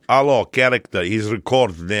Hello, character. He's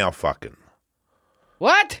recorded now, fucking.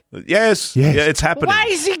 What? Yes. Yeah, it's happening. Why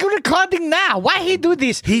is he recording now? Why he do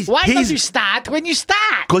this? Why don't you start when you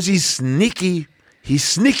start? Because he's sneaky. He's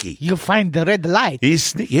sneaky. You find the red light. He's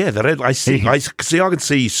sneaky. Yeah, the red light. I can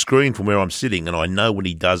see his screen from where I'm sitting, and I know when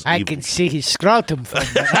he does I evil. can see his scrotum from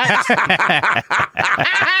the right.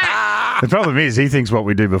 The problem is he thinks what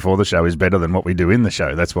we do before the show is better than what we do in the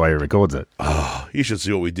show. That's why he records it. Oh, you should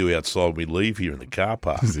see what we do outside when we leave here in the car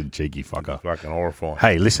park. He's a cheeky fucker. Fucking horrifying.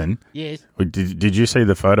 Hey, listen. Yes. Did you see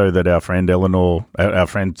the photo that our friend Eleanor, our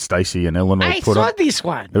friend Stacey and Eleanor I put saw up? this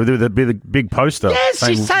one. The big poster. Yes,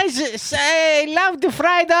 she saying, says, love the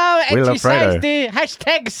Friday, and We she love Friday. says the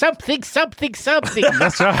hashtag something, something, something.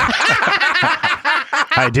 That's right.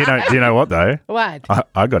 Hey, do you know what though? What?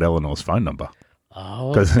 I got Eleanor's phone number.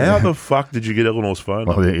 Oh. How the fuck did you get Eleanor's phone?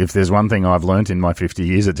 Well, if there's one thing I've learnt in my 50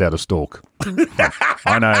 years, it's how to stalk.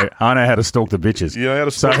 I know how to stalk the bitches. You know how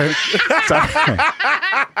to stalk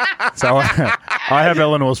So I have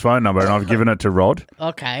Eleanor's phone number, and I've given it to Rod.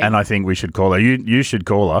 Okay. And I think we should call her. You should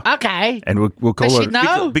call her. Okay. And we'll call Does her. she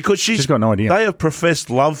know? Because She's got no idea. They have professed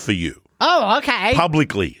love for you Oh, okay.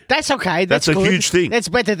 publicly. That's okay. That's a good. huge thing. That's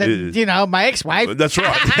better than, my ex-wife. That's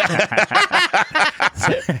right.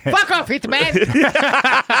 Fuck off it, man. Hey,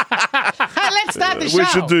 let's start the show. We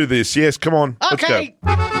should do this. Yes, come on. Okay.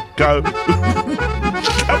 Let's go.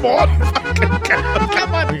 Come on.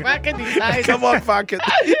 Come on, fucking decide. Come on, fucking.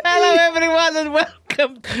 Hello, everyone, and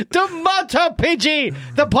welcome to Moto Pidgey,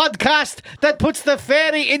 the podcast that puts the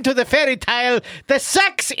fairy into the fairy tale, the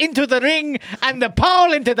sex into the ring, and the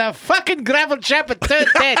pole into the fucking gravel trap at third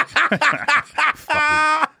dead.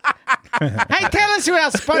 Hey, tell us who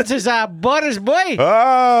our sponsors are, Boris Boy.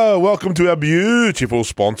 Welcome to our beautiful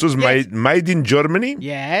sponsors, made in Germany.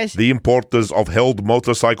 Yes. The importers of Held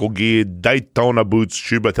motorcycle gear, Daytona boots,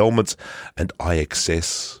 Schubert helmets, and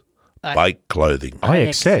IXS bike clothing.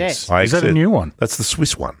 IXS. Is that a new one? That's the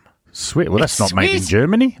Swiss one. Well, that's not made in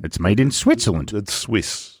Germany. It's made in Switzerland. It's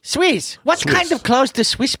Swiss. Swiss. What Swiss. kind of clothes do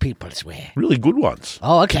Swiss people wear? Really good ones.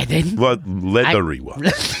 Oh, okay then. Like leathery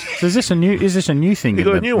ones. So is this a new thing? You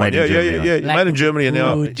got a new one. made in Yeah. Germany? Made in Germany and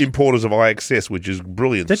now good. importers of IXS, which is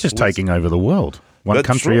brilliant. They're just taking over the world, one That's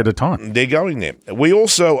country right. at a time. They're going there. We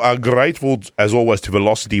also are grateful, as always, to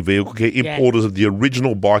Velocity Vehicle Care, importers of the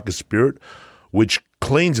original biker spirit, which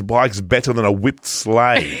cleans bikes better than a whipped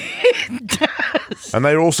sleigh. And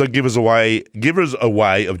they also give us away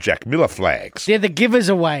of Jack Miller flags. They're the givers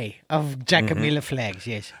away of Jack Miller flags,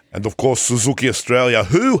 yes. And of course, Suzuki Australia,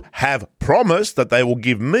 who have promised that they will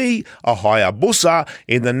give me a Hayabusa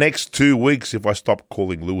in the next 2 weeks if I stop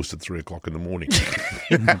calling Lewis at 3 o'clock in the morning.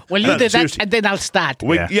 Well, you No, do that, seriously. and then I'll start.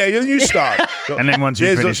 Yeah, you start. And then once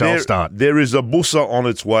you finish, I'll start. There is a busa on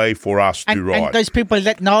its way for us to And ride. those people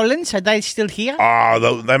at Nolan's, are they still here?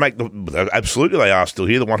 They make absolutely. They are still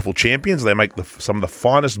here. The wonderful champions. They make some of the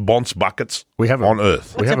finest bonce buckets on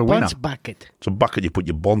earth. We have a winner. Bonce bucket? It's a bucket you put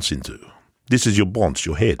your bonce into. This is your bonce,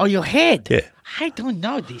 your head. Oh, your head? Yeah. I don't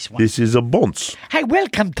know this one. This is a bonce. Hey,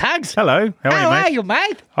 welcome, Tugs. Hello. How are you,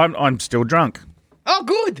 mate? mate? I'm still drunk. Oh,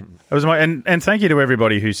 good. It was and thank you to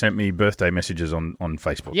everybody who sent me birthday messages on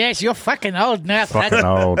Facebook. Yes, you're fucking old now. Fucking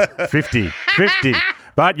old. 50.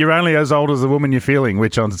 But you're only as old as the woman you're feeling,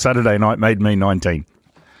 which on Saturday night made me 19.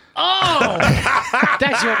 Oh,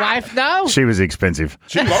 does your wife know? She was expensive.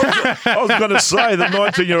 I was going to say the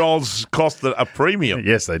 19-year-olds cost a premium.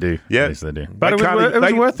 Yes, they do. Yeah. Yes, they do. But it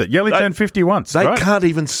was worth it. You only turned 50 once, They right? can't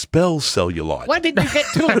even spell cellulite. What did you get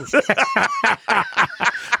to?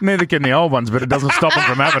 Neither can the old ones, but it doesn't stop them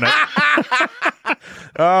from having it.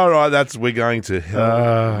 All right, we're going to.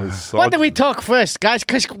 What do we talk first, guys?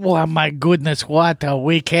 Because, oh my goodness, what a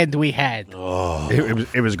weekend we had.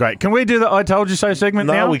 It was great. Can we do the I Told You So segment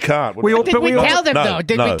No, now? we can't. Did we tell them, no, though?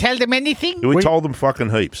 Did no. we tell them anything? We told them fucking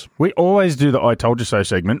heaps. We always do the I Told You So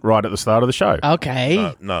segment right at the start of the show.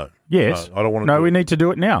 Okay. No. Yes. No, I don't want to No, do we it. need to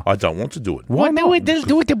do it now. I don't want to do it. Why not? They'll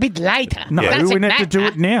do it a bit later. No, That's we it, need to do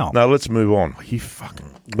it now. No, let's move on. You fucking...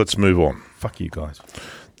 Let's move on. Fuck you guys.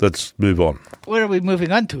 Let's move on. Where are we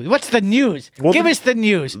moving on to? What's the news? Well, Give us the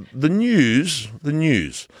news. The news.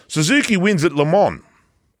 Suzuki wins at Le Mans.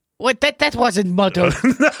 What? That wasn't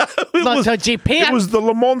MotoGP. It was the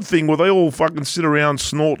Le Mans thing where they all fucking sit around,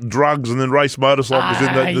 snort drugs, and then race motorcycles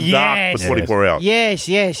in the dark for 24 hours. Yes.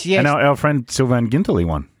 And our friend Sylvain Gintoli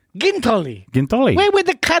won. Gintoli. Where were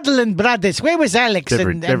the Cuddling brothers? Where was Alex?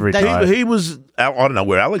 Every Damien? time. He was, I don't know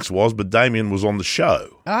where Alex was, but Damien was on the show.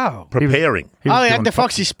 Oh. Preparing. He was at doing the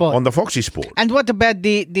Foxy Sport. On the Foxy Sport. And what about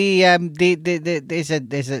the there's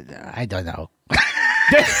a I don't know.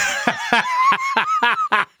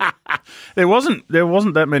 There wasn't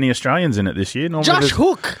that many Australians in it this year. Normally Josh there's-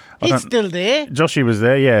 Hook, he's still there. Joshy was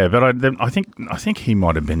there, yeah, but I think he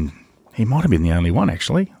might have been the only one,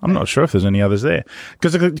 actually. I'm not sure if there's any others there.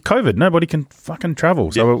 Because of COVID, nobody can fucking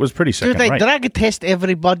travel, so it was pretty Do second they rate. drug test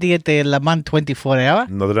everybody at the Le Mans 24 hour?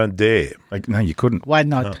 No, they don't dare. No, you couldn't. Why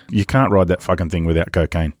not? You can't ride that fucking thing without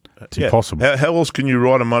cocaine. It's Yeah. impossible. How else can you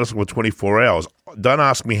ride a motorcycle for 24 hours? Don't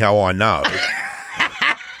ask me how I know.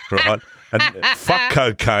 Right? And fuck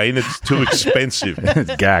cocaine, it's too expensive.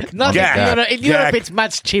 It's gack. Not Gack. in Europe, Gack. it's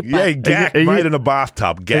much cheaper. Yeah, gack Are you- made in a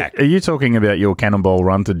bathtub, gack. Are you talking about your cannonball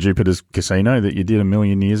run to Jupiter's Casino that you did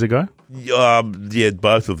 1,000,000 years ago? Yeah,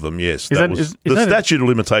 both of them, yes. Is that- was, is the that a- statute of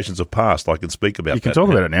limitations have passed. I can speak about that. You can talk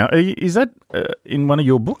about it now. Is that in one of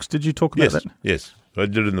your books? Did you talk about Yes, that? yes. I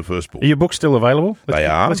did it in the first book. Are your books still available? They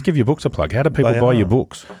are. Let's give your books a plug. How do people They buy are. your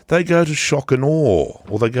books? They go to Shock and Awe,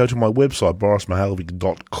 or they go to my website,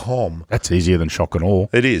 borismihalovic.com. That's easier than shock and awe.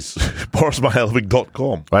 It is,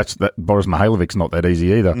 borismihalovic.com. Boris Mihalevic's not that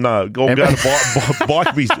easy either. No, go to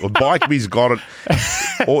Bikebe's got it.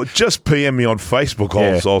 Or just PM me on Facebook,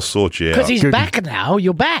 I'll sort you Because out. he's back now.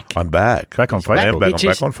 You're back. I'm back. Back on I Facebook. am back. Which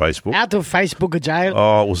I'm is back on Facebook. Out of Facebook jail.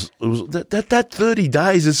 Oh, it was that 30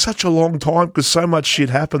 days is such a long time because so much shit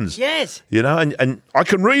happens. Yes. You know, and I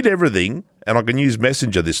can read everything and I can use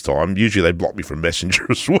Messenger this time. Usually they block me from Messenger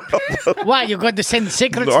as well. Why, you're going to send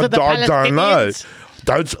secrets I to the don't know. Palestinians?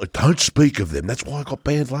 Don't speak of them. That's why I got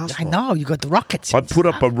banned last I time. know, you got the rockets. I put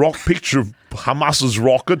up a picture of Hamas's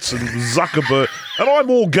rockets and Zuckerberg, and I'm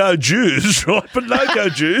all go Jews, right? But no go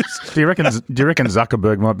Jews. Do you reckon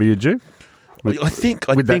Zuckerberg might be a Jew? I think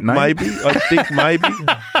with that name? maybe.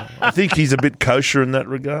 I think he's a bit kosher in that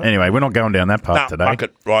regard. Anyway, we're not going down that path Nah, today. fuck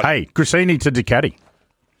it, right. Hey, Grassini to Ducati.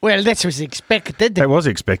 Well, that was expected. That was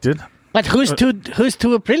expected. But who's to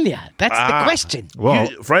Aprilia? That's the question. Well,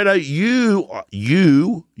 Fredo,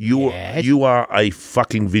 Yes. you are a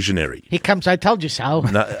fucking visionary. Here comes I told you so.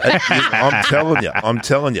 No, I'm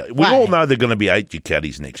telling you. We Why? all know there are going to be 8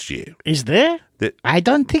 Ducatis next year. Is there? There- I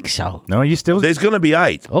don't think so. no, you still. There's going to be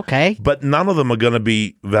 8, Okay. but none of them are going to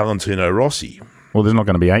be Valentino Rossi. Well, there's not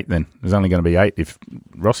going to be 8 then. There's only going to be 8 if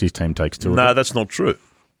Rossi's team takes 2. No, that's not true.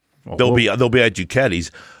 There'll be 8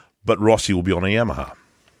 Ducatis, but Rossi will be on a Yamaha.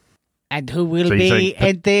 And who will So you're be saying-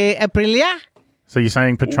 at the Aprilia? So you're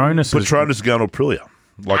saying Petronas is... Petronas is going to Aprilia,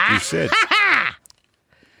 like you said.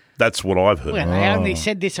 That's what I've heard. Well, I only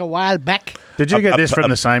said this a while back. Did you get this from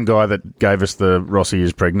the same guy that gave us the Rossi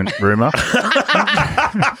is pregnant rumour?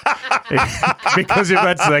 Because if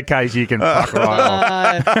that's the case, you can fuck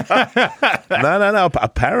right off. No.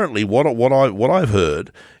 Apparently, what I've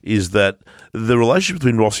heard is that the relationship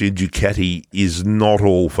between Rossi and Ducati is not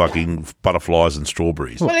all fucking butterflies and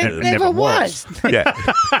strawberries. Well, it it never never was. Yeah,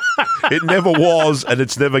 it never was, and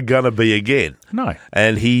it's never going to be again. No.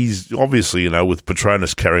 And he's obviously, with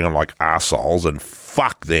Petronas carrying on like arseholes, and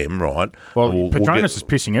fuck them, right? Well, We'll Petronas get- is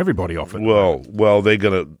pissing everybody off. Well, they're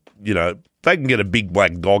going to, they can get a big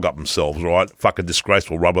black dog up themselves, right? Fucking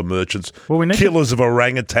disgraceful rubber merchants, Well, we need to- killers of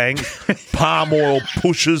orangutans, palm oil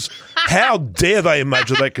pushers. How dare they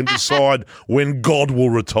imagine they can decide when God will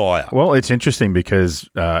retire? Well, it's interesting because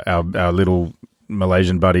our little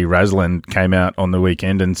Malaysian buddy Razlan came out on the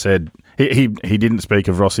weekend and said he didn't speak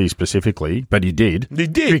of Rossi specifically, but he did. He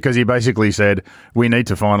did. Because he basically said we need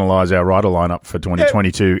to finalise our rider lineup for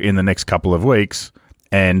 2022 in the next couple of weeks,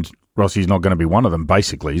 and Rossi's not going to be one of them.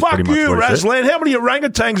 Basically, is Fuck pretty much you, what he said. Razlan. How many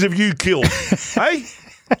orangutans have you killed? Hey?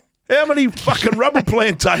 How many fucking rubber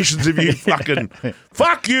plantations have you fucking...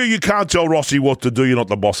 Fuck you, you can't tell Rossi what to do. You're not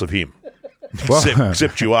the boss of him.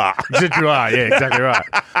 Except you are. Except you are, yeah, exactly right.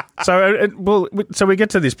 So we get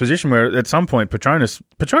to this position where at some point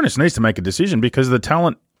Petronas needs to make a decision because the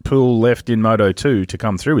talent pool left in Moto 2 to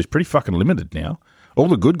come through is pretty fucking limited now. All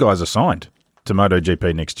the good guys are signed to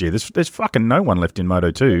MotoGP next year. There's fucking no one left in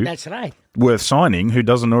Moto 2 That's right. worth signing who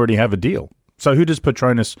doesn't already have a deal. So who does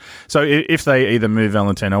Petronas... So if they either move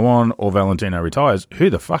Valentino on or Valentino retires,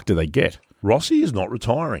 who the fuck do they get? Rossi is not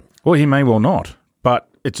retiring. Well, he may well not, but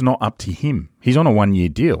it's not up to him. He's on a 1-year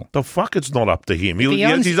deal. The fuck it's not up to him. If he He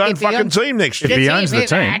has owns- his own if he fucking owns- team next year. If he owns the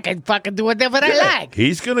team. I can fucking do whatever I like.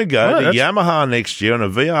 He's going to go Well, to that's- Yamaha next year on a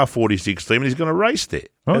VR46 team and he's going to race there.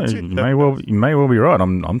 Well, That's you it. may well be right.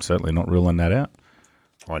 I'm certainly not ruling that out.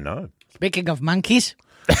 I know. Speaking of monkeys,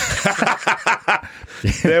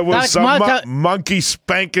 There was Those some motor- monkey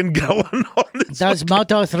spanking going on. those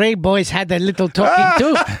Moto 3 boys had a little talking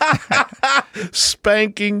too.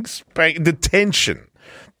 Spanking, detention,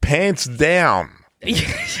 pants down.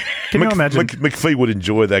 Can you imagine McPhee would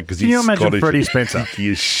enjoy that because he's you imagine Scottish. Freddie Spencer? He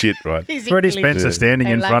is shit, right? He's Freddie English. Spencer standing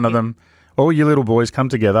I in like front of it. them All you little boys come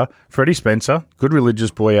together. Freddie Spencer, good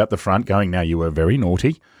religious boy out the front, going, now you were very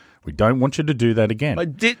naughty. We don't want you to do that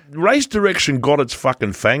again. Race Direction got its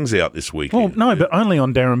fucking fangs out this weekend. Well, no, but only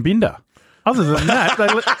on Darren Binder. Other than that,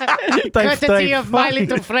 Courtesy of my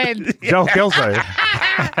little friend. Joel Kelso.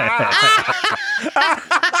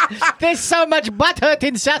 There's so much butthurt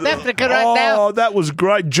in South Africa right now. Oh, that was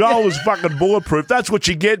great. Joel was fucking bulletproof. That's what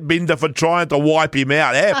you get, Binder, for trying to wipe him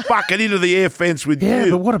out. Fucking into the air fence with you. Yeah,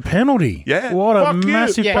 but what a penalty. Yeah. What a Fuck you.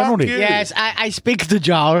 massive Yeah. penalty. Fuck you. Yes, I speak to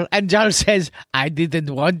Joel, and Joel says, I didn't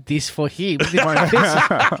want this for him. This is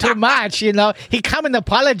too much, you know. He come and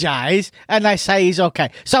apologize, and I say he's okay.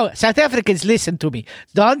 So, South Africans, listen to me.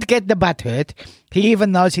 Don't get the butt hurt. He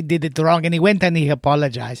even knows he did it wrong, and he went and he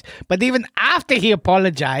apologized. But even after he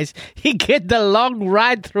apologized, he get the long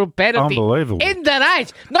ride through penalty. Unbelievable. In the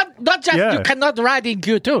race. Not just you cannot ride in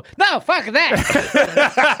Q2. No, fuck that.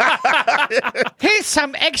 Here's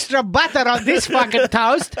some extra butter on this fucking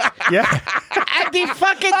toast. Yeah. And he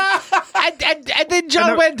fucking and then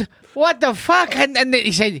John went, what the fuck? And then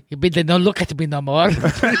he said, you better not look at me no more.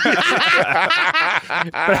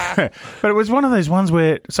 But it was one of those ones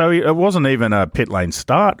where, so it wasn't even a pit lane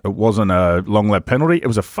start. It wasn't a long lap penalty. It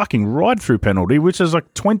was a fucking ride-through penalty, which is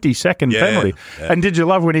like 20-second penalty. Yeah. And did you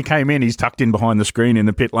love when he came in, he's tucked in behind the screen in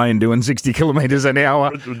the pit lane doing 60 kilometres an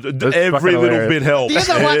hour. Every little bit helps. You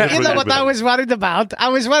know what I was worried about? I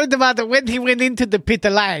was worried about that when he went into the pit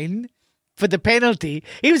lane for the penalty,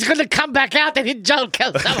 he was going to come back out and hit Joel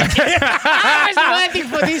Kelso. I was waiting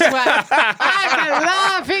for this one. I was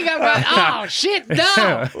laughing. I'm like, oh, shit,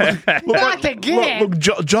 no. Not again. Look,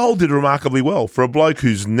 Joel did remarkably well. For a bloke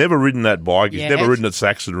who's never ridden that bike, he's never ridden at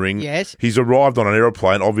Saxon Ring. Yes. He's arrived on an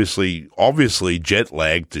aeroplane, obviously jet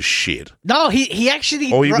lagged to shit. No, he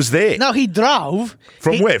actually... Oh, he was there? No, he drove.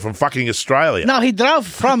 From where? From fucking Australia? No, he drove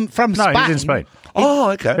from Spain. No, he's in Spain. Oh,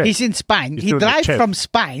 okay. He's in Spain. He drives from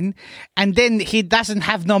Spain, and then he doesn't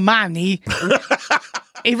have no money.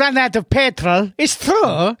 He ran out of petrol. It's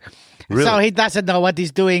true. Really? So he doesn't know what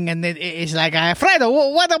he's doing, and then he's like, Fredo,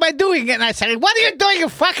 what am I doing? And I said, what are you doing, you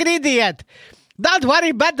fucking idiot? Don't worry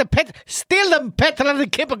about the petrol. Steal the petrol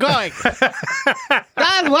and keep it going.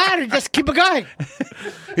 Don't worry, just keep it going.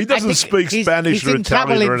 He doesn't speak Spanish he's or in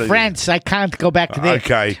trouble Italian or in anything. France. I can't go back there.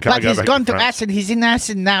 Okay, but he's gone to France. Assen. He's in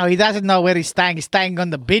Assen now. He doesn't know where he's staying. He's staying on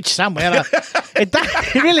the beach somewhere.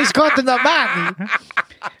 He really has got no money.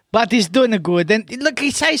 But he's doing good. And look, he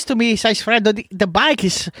says to me, Fredo, the bike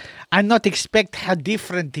is, I'm not expect how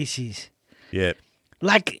different this is. Yeah.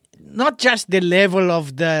 Like, not just the level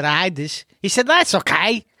of the riders. He said, that's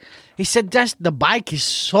okay. He said, just the bike is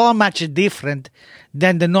so much different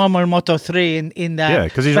than the normal Moto3 in the... Yeah,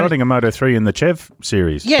 because he's riding a Moto3 in the Chev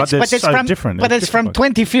series. Yes, but it's so from different. But it's from bike.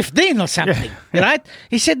 2015 or something, right?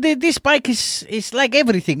 He said this bike is like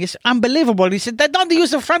everything. It's unbelievable. He said they don't use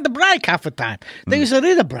the front brake half the time. They use a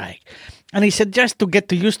rear brake. And he said just to get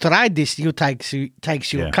used to ride this, takes you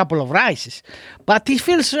a couple of races. But he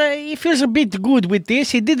feels a bit good with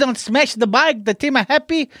this. He didn't smash the bike. The team are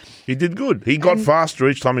happy. He did good. He got faster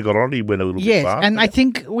each time he got on. He went a little bit faster. Yes, and I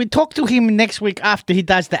think we talk to him next week after he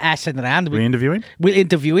does the Assen round. We interview him? We'll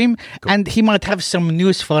interview him, and he might have some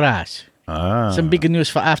news for us. Some big news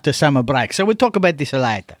for after summer break. So we'll talk about this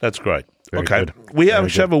later. That's great. Very okay. good. We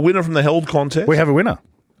have a winner from the Held contest. We have a winner.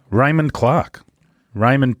 Raymond Clark.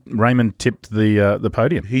 Raymond tipped the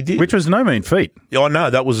podium. He did. Which was no mean feat. Yeah, I know.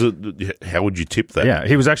 That was how would you tip that? Yeah,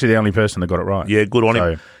 he was actually the only person that got it right. Yeah, good on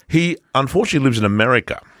him. He unfortunately lives in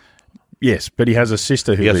America. Yes, but he has a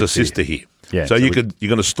sister who He has a lives sister here. Yeah, So, so you're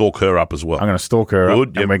going to stalk her up as well. I'm going to stalk her Good,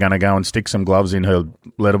 up, yep. and we're going to go and stick some gloves in her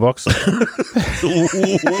letterbox. Stick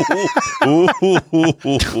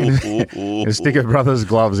her brother's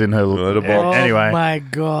gloves in her Letterbox. Anyway, Oh my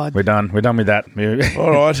God. we're done. We're done with that.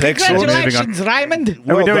 All right, excellent. Congratulations, Raymond.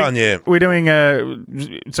 Well done, yeah. We're doing.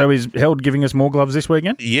 So is Held giving us more gloves this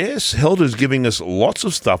weekend? Yes, Held is giving us lots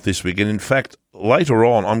of stuff this week. And in fact, later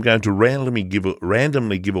on, I'm going to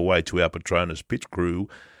randomly give away to our Patronus pit crew.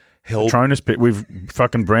 Held. Patronus pit. We've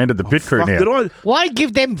fucking branded the pit crew Fuck, now. did I? Why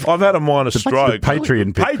give them... I've had a minor stroke. the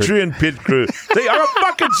Patreon pit crew. Patreon pit crew. See, I'm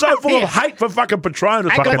fucking so full of hate for fucking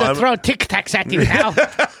Patronus. I'm going to throw Tic Tacs at you now.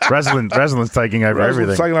 Raslin's taking over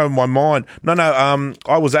everything. Taking over my mind. No.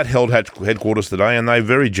 I was at Held headquarters today, and they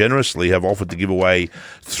very generously have offered to give away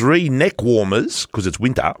 3 neck warmers because it's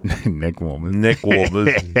winter. Neck warmers. Neck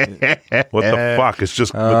warmers. What the fuck? It's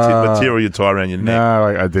just material you tie around your neck.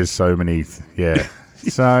 No, there's so many.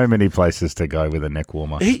 So many places to go with a neck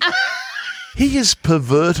warmer. He is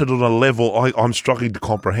perverted on a level I'm struggling to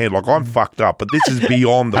comprehend. Like, I'm fucked up, but this is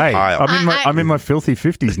beyond the pale. I'm in my filthy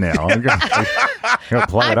 50s now. Gotta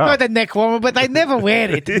play I've it up. got a neck warmer, but I never wear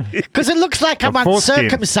it because it looks like I'm foreskin.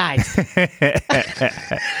 uncircumcised.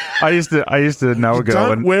 I used to know a girl,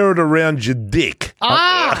 Don't and wear it around your dick.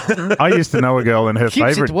 I used to know a girl, and her Keeps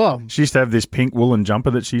it favorite. warm. She used to have this pink woolen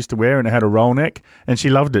jumper that she used to wear, and it had a roll neck, and she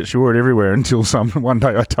loved it. She wore it everywhere until one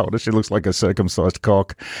day I told her she looks like a circumcised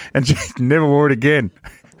cock, and she never wore it again.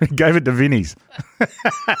 Gave it to Vinnie's.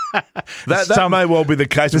 That may well be the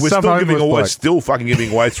case. We're some homeless bloke. fucking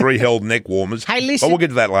giving away 3 held neck warmers. Hey, listen. But we'll get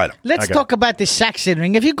to that later. Let's Okay. talk about the Saxon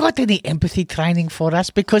ring. Have you got any empathy training for us?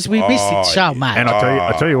 Because we miss it so much. And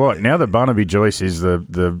I tell you what, now that Barnaby Joyce is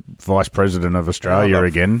the vice president of Australia How the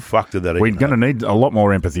again, fuck did that we're even going to need a lot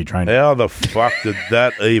more empathy training. How the fuck did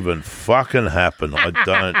that even fucking happen? I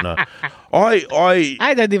don't know. I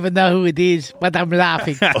I don't even know who it is, but I'm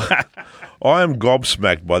laughing. I am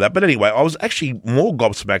gobsmacked by that. But anyway, I was actually more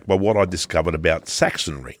gobsmacked by what I discovered about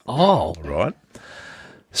Saxon Ring. Oh, Right?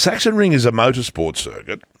 Saxon Ring is a motorsport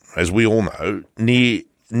circuit, as we all know, near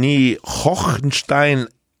Hohenstein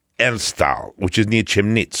Ernstthal, which is near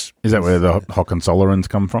Chemnitz. Is that where the Hohenzollerns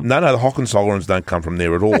come from? No, the Hohenzollerns don't come from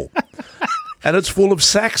there at all. And it's full of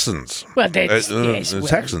Saxons. well, that's yes, well,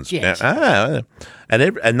 Saxons. Yes.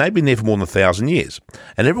 And they've been there for more than 1,000 years.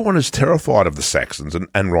 And everyone is terrified of the Saxons,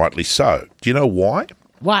 and rightly so. Do you know why?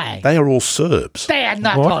 Why? They are all Serbs. They are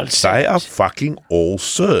not What? all They are fucking all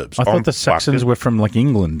Serbs. I thought I'm the Saxons were from like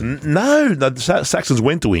England. No, the Saxons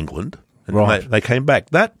went to England. And Right. They came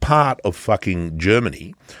back. That part of fucking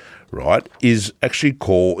Germany, right, is actually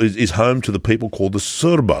is home to the people called the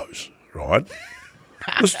Serbos, right?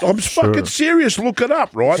 I'm fucking serious. Look it up,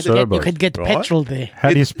 right? Serbos. You could get Right? petrol there. How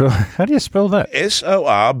do you spell that?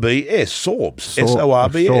 Sorbs, Sorbs,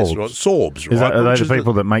 Sorbs, right? Sorbs, right? Is that, are Which they is the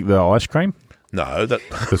people that make the ice cream? No, that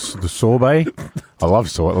The sorbet? I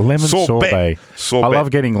love lemon Sorbet. sorbet. I love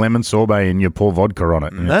getting lemon sorbet and you pour vodka on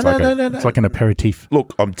it. And No, it's no, like no, no, It's no. like an aperitif.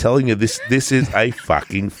 Look, I'm telling you, this is a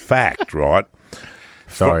fucking fact, right?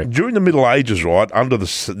 Sorry. During the Middle Ages, right, under the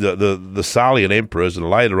Salian emperors and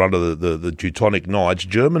later under the Teutonic Knights,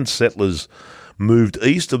 German settlers moved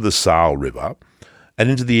east of the Saale River and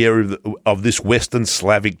into the area of this Western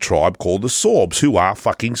Slavic tribe called the Sorbs, who are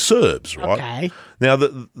fucking Serbs, right? Okay. Now,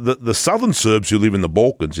 the southern Serbs who live in the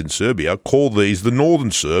Balkans in Serbia call these the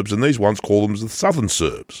northern Serbs, and these ones call them the southern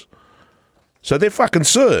Serbs. So they're fucking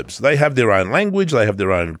Serbs. They have their own language. They have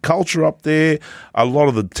their own culture up there. A lot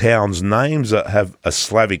of the town's names have a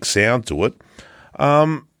Slavic sound to it.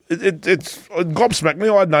 It's gobsmacked me.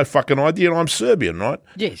 I had no fucking idea, and I'm Serbian, right?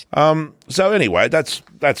 Yes. So anyway, that's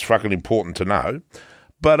fucking important to know.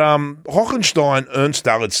 But Hohenstein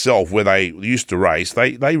Ernstthal itself, where they used to race,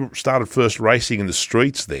 they started first racing in the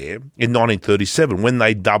streets there in 1937 when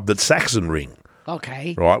they dubbed it Saxon Ring,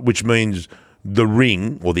 Okay. right? Which means the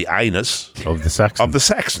ring or the anus Of the Saxons. of the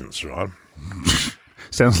Saxons, right?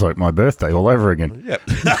 Sounds like my birthday all over again. Yep.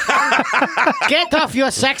 Get off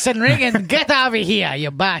your Saxon ring and get over here,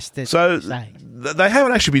 you bastard. So Say. they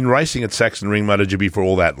haven't actually been racing at Saxon Ring MotoGP for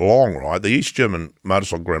all that long, right? The East German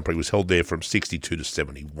Motorcycle Grand Prix was held there from 62 to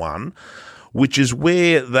 71, which is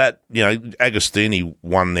where that, Agostini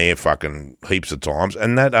won there fucking heaps of times.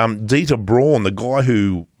 And that Dieter Braun, the guy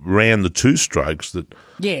who ran the two-strokes, that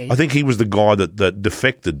Yes. I think he was the guy that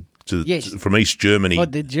defected from East Germany. Oh,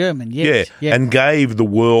 the German, yes. yeah, and gave the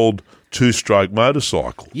world two-stroke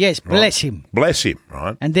motorcycle. Yes, bless him. Bless him,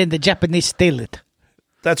 right? And then the Japanese steal it.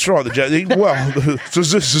 That's right.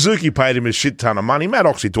 Suzuki paid him a shit ton of money. Matt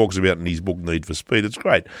Oxley talks about it in his book Need for Speed. It's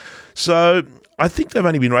great. So I think they've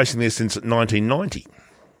only been racing there since 1990.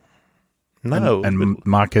 No. And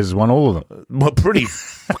Marquez won all of them. But pretty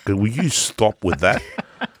fucking, will you stop with that?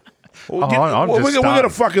 I'm just we're going to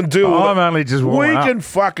fucking deal with I'm it. only just We warming up. can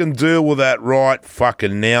fucking deal with that right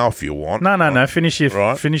fucking now if you want. No. Finish your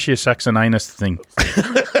Right. Saxon anus thing.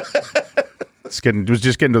 It was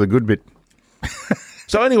just getting to the good bit.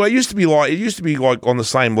 So anyway, it used to be like on the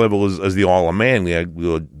same level as the Isle of Man.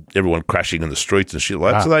 Everyone crashing in the streets and shit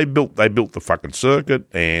like that. So they built the fucking circuit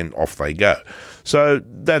and off they go. So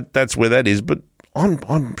that's where that is. But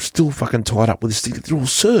I'm still fucking tied up with this thing. They're all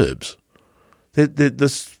Serbs. They're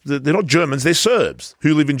not Germans. They're Serbs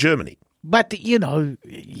who live in Germany. But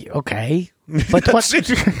okay. But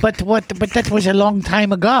but that was a long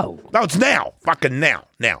time ago. No, it's now. Fucking now.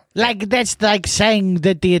 Like that's like saying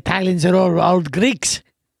that the Italians are all old Greeks.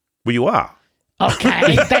 Well, you are.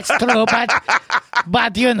 Okay, that's true, but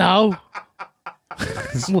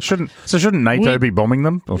Shouldn't NATO be bombing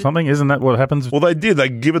them or something? Isn't that what happens? Well, they did. They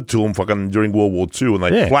give it to them fucking during World War II, and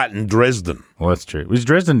they flattened Dresden. Well, that's true. Was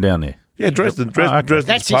Dresden down there? Yeah, Dresden. okay. Dresden's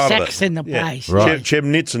That's the part of it. Saxon place. Right.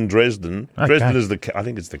 Chemnitz and Dresden. Okay. Dresden is I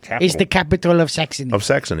think it's the capital. It's the capital of Saxony. of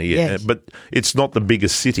Saxony, yeah. Yes. But it's not the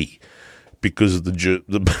biggest city because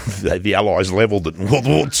the Allies levelled it in World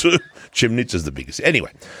War II. Chemnitz is the biggest.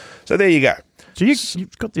 Anyway, so there you go. So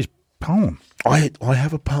you've got this poem, I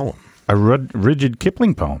have a poem. a Rudyard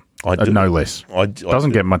Kipling poem. I do. No less.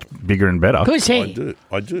 Doesn't get much bigger and better. Who's I he? do.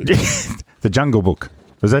 I do. The Jungle Book.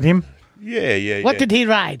 Was that him? Yeah. What did he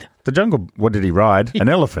ride? The Jungle. What did he ride? An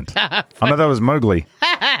elephant. I know that was Mowgli.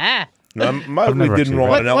 No, Mowgli never didn't actually ride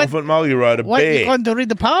read an it. elephant. Mowgli rode a What, you bear. going to read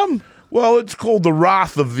the poem? Well, it's called The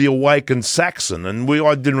Wrath of the Awakened Saxon, and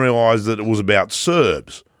I didn't realise that it was about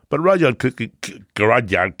Serbs. But Rudyard Kipling,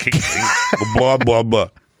 blah, blah, blah.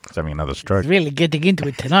 He's having another stroke. Really getting into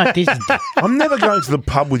it tonight, isn't it? I'm never going to the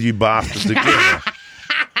pub with you bastards again.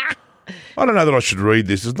 I don't know that I should read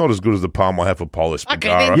this. It's not as good as the poem I have for Polis Okay,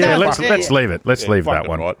 Bagara. then Yeah, No, let's leave it. Let's leave Fuck that it,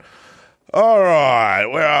 one. Right. All right,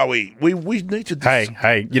 where are we? We need to.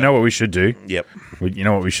 Hey, you know what we should do? Yep. You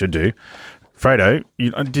know what we should do? Fredo,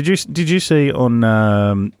 did you see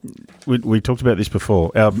on we talked about this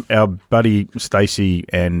before, our buddy Stacey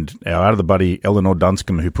and our other buddy Eleanor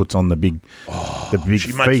Dunscombe, who puts on the big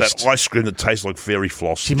She makes feast. that ice cream that tastes like fairy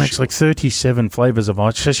floss. She makes like 37 flavours of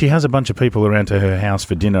ice. So she has a bunch of people around to her house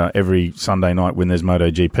for dinner every Sunday night when there's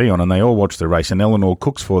MotoGP on, and they all watch the race. And Eleanor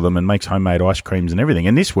cooks for them and makes homemade ice creams and everything.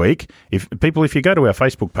 And this week, if you go to our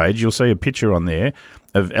Facebook page, you'll see a picture on there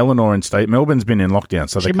of Eleanor and State. Melbourne's been in lockdown,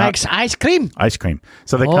 so She makes ice cream. ice cream.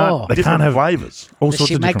 So they Oh. can't. They different can't have flavours. all Does sorts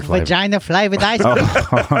she of make different flavours. vagina flavoured ice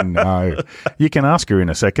cream? Oh no! You can ask her in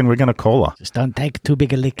a second. We're going to call her. Just don't take too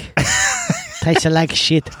big a lick. Tastes like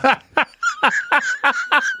shit.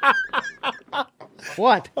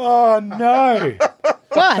 What? Oh no!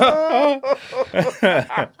 What?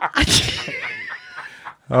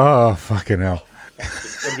 Oh fucking hell!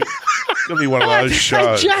 It's going to be one of those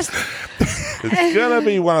shows. It's going to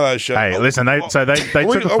be one of those shows. Hey, listen. They took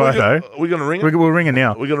a photo. Are we going to ring her? We'll ring her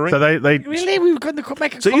now. We're gonna ring So they Really? We're going to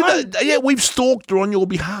make a So call? we've stalked her on your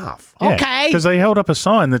behalf. Okay. because they held up a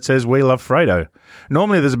sign that says "We love Fredo."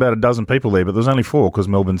 Normally, there's about a dozen people there, but there's only 4 because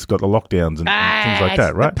Melbourne's got the lockdowns and things like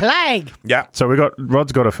that, right? The plague. Yeah. So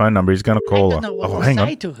Rod's got a phone number. He's going to call I don't her. know what Oh, to hang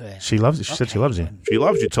say on. to her. She loves it. She said she loves you. She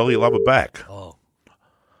loves you. Tell her you love her back. Oh.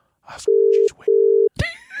 Ask her what she's wearing.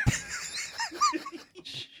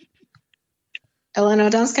 Eleanor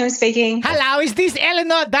Dunscombe speaking. Hello, is this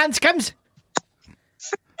Eleanor Dunscombe's?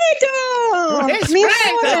 Fredo! It's Mi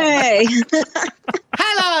Fredo! amore!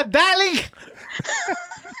 Hello, darling.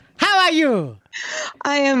 How are you?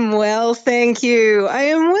 I am well, thank you. I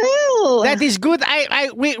am well. That is good.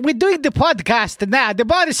 We're doing the podcast now. The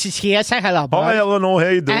Boris is here. Say hello, Boris. Hi, Eleanor. How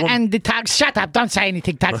you doing? And the tags. Shut up. Don't say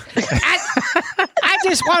anything, tags. I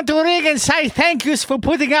just want to ring and say thank yous for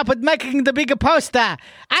putting up and making the bigger poster.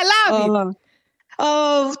 I love it.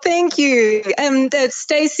 Oh, thank you.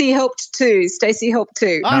 Stacey helped too. Oh,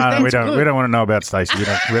 No, that's we don't. good. We don't want to know about Stacey. We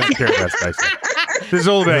don't care about Stacey. This is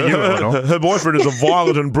all about you, Eleanor. Her boyfriend is a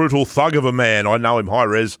violent and brutal thug of a man. I know him. Hi,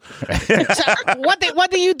 Rez. So,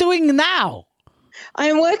 what are you doing now? I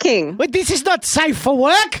am working. But this is not safe for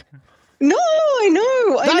work. No, I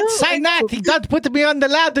know. Don't say nothing. Don't put me on the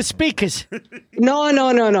loudspeakers. No.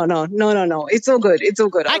 It's all good. It's all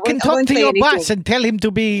good. I can talk won't to say your anything. boss and tell him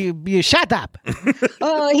to be shut up.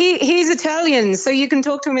 Oh, he's Italian, so you can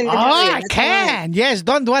talk to him in Italian. Oh, I That's fine. can. Yes,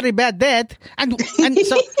 don't worry about that. And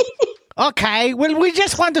so, okay. Well, we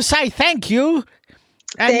just want to say thank you.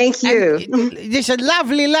 Thank you. And there's a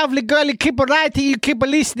lovely, lovely girl. You keep writing. You keep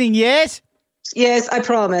listening. Yes. Yes, I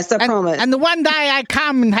promise. I promise. And one day I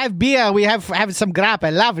come and have beer. We have some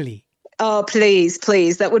grappa. Lovely. Oh, please.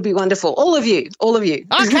 That would be wonderful. All of you.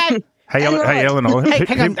 Okay. Hey, And hey, Rod. Eleanor. Hey,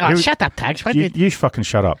 hang on. Shut up, Tags. You fucking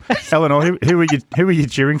shut up, Eleanor. Who were you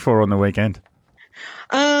cheering for on the weekend?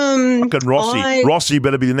 Fucking Rossi. I- Rossi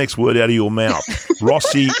better be the next word out of your mouth.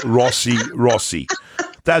 Rossi.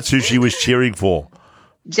 That's who she was cheering for.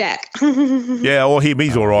 Jack. Yeah, or him.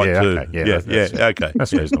 He's all right Yeah, too. okay. Yeah, okay.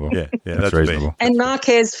 That's reasonable. Yeah, that's fair. reasonable. And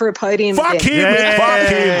Marquez for a podium. Fuck again.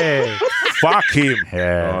 him. Yeah. Fuck him.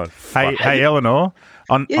 Yeah. Oh, Hey, Eleanor.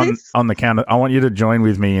 Yes? On the count, I want you to join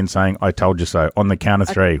with me in saying "I told you so" on the count of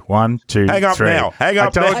 3. 1, 2, Hang up 3. now. Hang up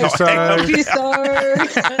I told now. you so. Thank you so.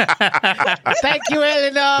 Thank you,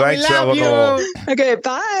 Eleanor. Thanks, we love Eleanor. you. Okay,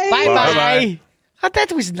 bye. Bye. Oh,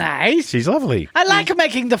 that was nice. She's lovely. I like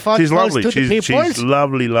making the phone She's calls lovely. to the people. She's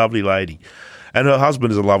lovely lady. And her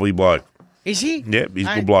husband is a lovely bloke. Is he? Yeah, he's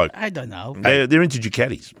a good bloke. I don't know. They're into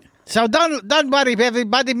Ducatis. So don't worry,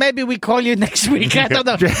 everybody. Maybe we call you next week. I don't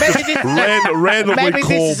know. Maybe this, Randall, maybe we this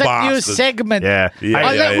call is a new bastard. segment. Yeah.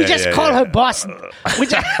 We just call her boss. We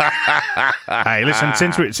just, Hey, listen,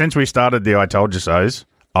 since we started the I Told You So's,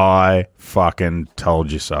 I fucking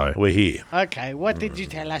told you so. We're here. okay, what did you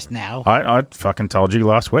tell us now? I fucking told you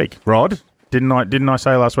last week. Rod, didn't I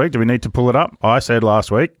say last week? Do we need to pull it up? I said last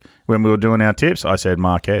week when we were doing our tips, I said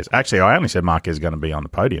Marquez. Actually, I only said Marquez is going to be on the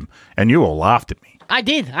podium, and you all laughed at me. I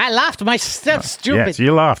did. I laughed myself. Stupid. Yes,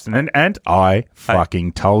 you laughed, and I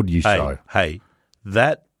fucking told you so. Hey,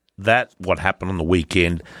 that what happened on the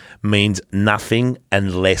weekend means nothing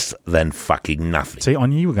and less than fucking nothing. See, I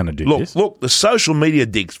knew you were going to do this. Look, the social media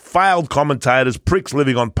dicks, failed commentators, pricks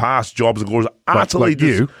living on past jobs, of course, utterly like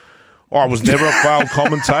you. I was never a failed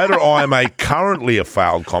commentator. I am currently a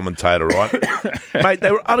failed commentator, right? Mate,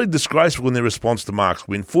 they were utterly disgraceful in their response to Mark's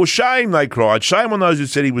win. For shame, they cried. Shame on those who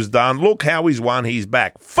said he was done. Look how he's won. He's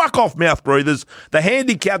back. Fuck off, mouth breathers. The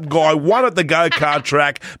handicapped guy won at the go-kart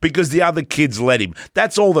track because the other kids let him.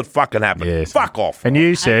 That's all that fucking happened. Yes. Fuck off. And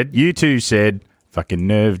you two said, fucking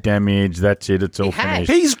nerve damage, that's it, it's all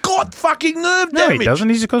finished. He's got fucking nerve No, damage. he doesn't.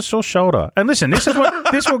 He's got a sore shoulder. And listen, this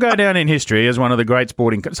will go down in history as one of the great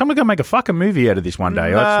sporting. Someone's going to make a fucking movie out of this one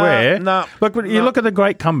day. I swear. You look at the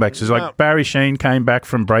great comebacks. It's like Barry Sheen came back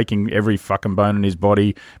from breaking every fucking bone in his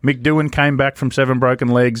body. Mick Doohan came back from 7 broken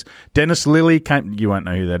legs. Dennis Lilly came. You won't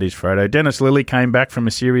know who that is, Frodo. Dennis Lilly came back from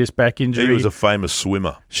a serious back injury. He was a famous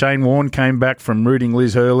swimmer. Shane Warne came back from rooting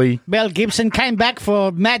Liz Hurley. Mel Gibson came back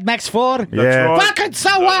for Mad Max 4. Yeah. right. Fucking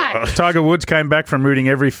so what? Tiger Woods came back from rooting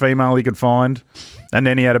every female he could find, and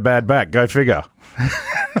then he had a bad back. Go figure.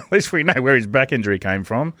 At least we know where his back injury came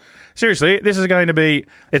from. Seriously, this is going to be...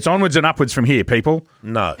 It's onwards and upwards from here, people.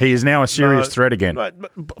 No. He is now a serious threat again. But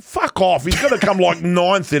fuck off. He's going to come like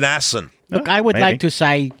 9th in Assen. Look, I would maybe. like to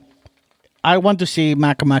say, I want to see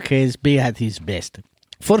Marc Marquez be at his best.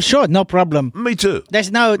 For sure, no problem. Me too.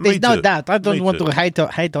 There's no Me too. doubt. I don't Me want too. to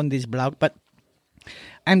hate on this blog, but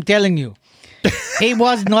I'm telling you, he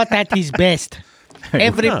was not at his best.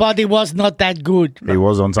 Everybody was not that good. He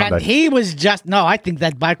was on And Sunday. he was just... No, I think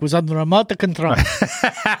that bike was under remote control.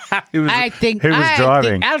 Who was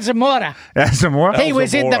driving? Alzamora. Some more? He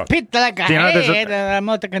was in the Alzamora. pit like a Do you know, there's a- head and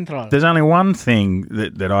remote control. There's only one thing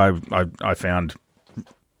that I found,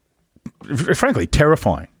 frankly,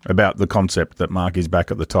 terrifying about the concept that Mark is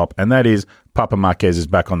back at the top, and that is Papa Marquez is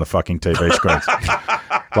back on the fucking TV screens.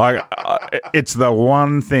 It's the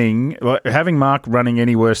one thing. Like, having Mark running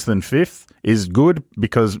any worse than 5th is good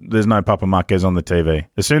because there's no Papa Marquez on the TV.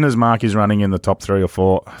 As soon as Mark is running in the top 3 or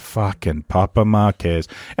 4, fucking Papa Marquez.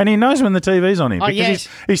 And he knows when the TV's on him. Oh, because yes.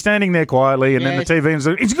 he's standing there quietly, and Yes. then the TV is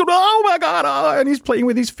he's going, oh my God, oh, and he's playing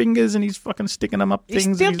with his fingers and he's fucking sticking them up He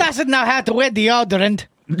things. still and he's- doesn't know how to wear deodorant.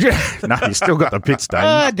 No, he's still got the pit stain.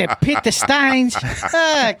 Oh, the pit stains.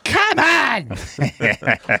 Come on.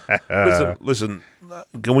 Listen.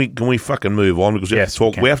 Can we fucking move on because Yes,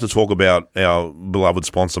 we can. we have to talk about our beloved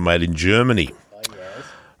sponsor, Made in Germany.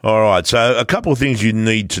 All right, so a couple of things you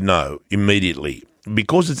need to know immediately.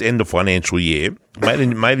 Because it's end of financial year, Made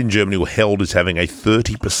in Germany held is having a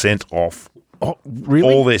 30% off Oh,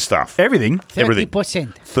 really? all their stuff. Everything?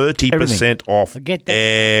 30%. 30% off Forget that.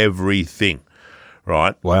 everything.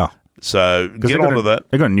 Right? Wow. So get onto that.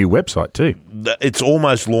 They've got a new website too. It's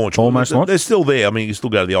almost launched. Almost launched? They're still there. I mean, you can still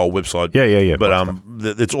go to the old website. Yeah.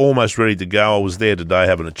 But it's almost ready to go. I was there today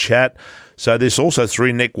having a chat. So there's also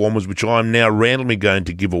 3 neck warmers, which I'm now randomly going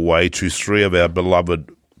to give away to 3 of our beloved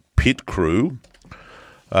pit crew.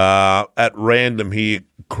 At random here,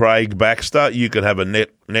 Craig Baxter, you can have a neck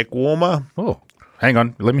warmer. Oh, hang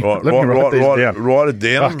on. Let me Right, write these down. Write it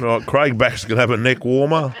down. Right, Craig Baxter can have a neck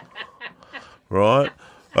warmer. Right.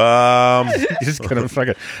 You're just gonna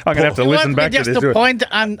fucking. I'm gonna have to You listen want back me to just this. to point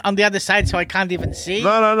on the other side so I can't even see?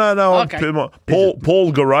 No. Okay.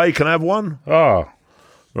 Paul Garay can have one. Oh,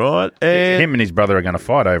 Right. And him and his brother are going to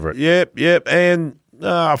fight over it. Yep. And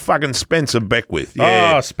fucking Spencer Beckwith.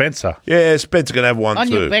 Yeah. Oh, Spencer. Yeah, Spencer can have one On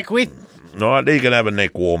too. your back with? Right, he can have a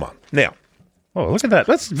neck warmer. Now, Oh, look at that.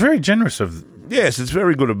 That's very generous of. yes, it's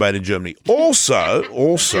very good of Made in Germany. Also,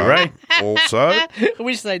 Wish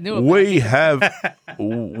they knew about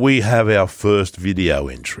we have our first video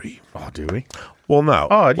entry. Oh, do we? Well, no.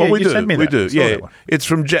 Oh, yeah, well, we you do. sent me we that. do. I saw Yeah, that one. it's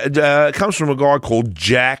from it comes from a guy called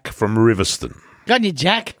Jack from Riverston. Got you,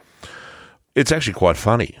 Jack? It's actually quite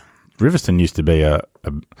funny. Riverston used to be I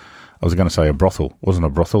was going to say a brothel. It wasn't a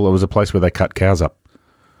brothel. It was a place where they cut cows up.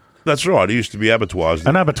 That's right. It used to be abattoirs.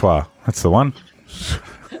 An abattoir. That's the one.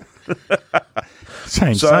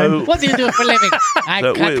 Same. What do you do for a living? I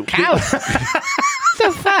So cut we- cows.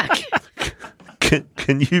 The fuck?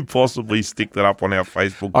 Can you possibly stick that up on our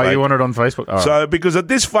Facebook page? Oh, you want it on Facebook? All right. So, because at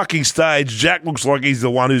this fucking stage, Jack looks like he's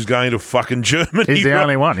the one who's going to fucking Germany. He's the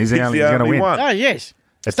only one. He's the only going to win. Oh, yes.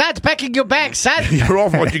 Start packing your bags, son. You're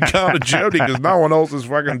off like you're going to Germany because no one else is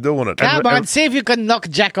fucking doing it. Come on, see if you can knock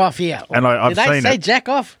Jack off here. And I've Did I seen say it. Jack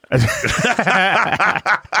off? And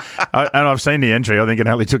I've seen the entry. I think it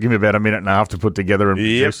only took him about a minute and a half to put together and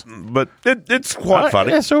Yep, produce. but it's quite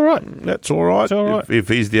funny. That's all right. That's all right. It's all right. If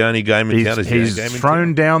he's the only game in town, He's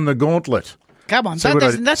thrown down the gauntlet. Come on, See what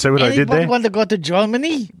I did there? want to go to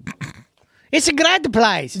Germany? It's a great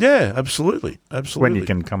place. Yeah, absolutely. When you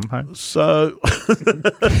can come home. So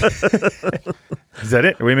Is that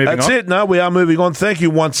it? Are we moving that's on? it. No, we are moving on. Thank you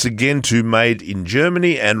once again to Made in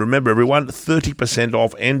Germany. And remember, everyone, 30%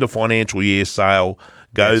 off end of financial year sale.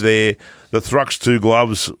 Go there. The Thrux 2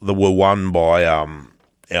 gloves that were won by our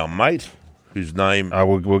mate, whose name... Oh,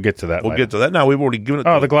 we'll get to that we'll later. get to that. No, we've already given it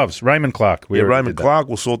Oh, to the gloves. Raymond Clark. We already Raymond did that. Clark.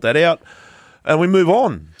 We'll sort that out. And we move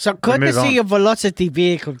on. So, move courtesy on. of Velocity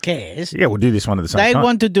Vehicle Cares, Yeah, we'll do this one at the same they time.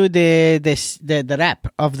 want to do the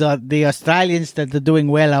rap of the Australians that are doing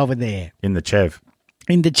well over there In the Chev.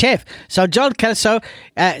 in the Chef. So Joel Kelso,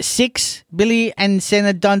 6, Billy and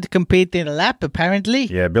Senna don't compete in a lap apparently.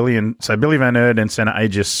 Yeah, Billy Van Erd and Senna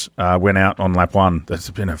Aegis went out on lap 1.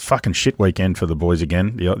 That's been a fucking shit weekend for the boys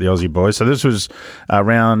again, the Aussie boys. So this was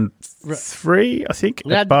round 3, I think,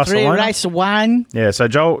 at Round 3, Barcelona. race 1. Yeah, so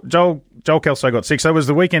Joel Kelso got 6. That was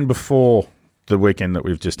the weekend before the weekend that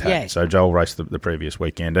we've just had. Yes. So Joel raced the previous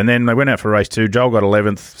weekend. And then they went out for race 2. Joel got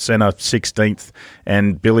 11th, Senna 16th,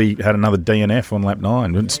 and Billy had another DNF on lap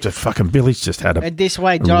 9. It's just fucking Billy's just had And this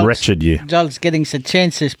way, a wretched year. Joel's getting some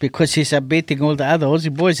chances because he's beating all the other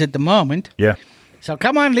Aussie boys at the moment. Yeah. So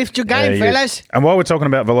come on, lift your game, Yeah, fellas. yes. And while we're talking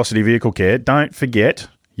about Velocity Vehicle Care, don't forget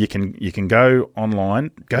you can go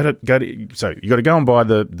online. So you got to go and buy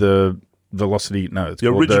the Velocity. No, it's The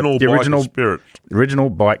called original the Bike original Spirit. original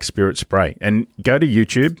Bike Spirit spray, and go to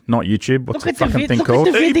YouTube, not YouTube. What's Look the at the fucking thing look called?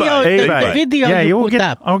 at the video. eBay. The video Yeah, you you'll put get.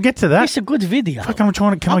 up. I'll get to that. It's a good video. Fuck, I'm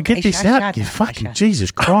trying to. Can I Okay, get this shut out? up, You shut fucking up. Jesus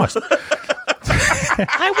Christ!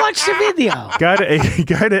 I watched the video. go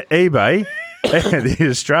to eBay, the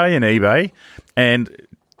Australian eBay, and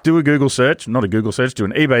do a Google search. Not a Google search. Do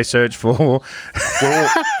an eBay search for.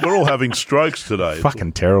 We're all having strokes today.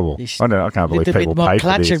 Fucking terrible. I can't believe Little people bit more pay for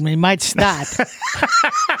clutch this. and we might start.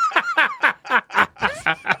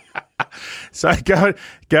 So go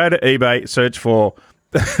to eBay, search for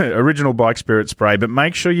original Bike Spirit spray, but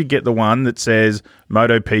make sure you get the one that says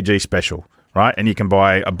Moto PG Special, right? And you can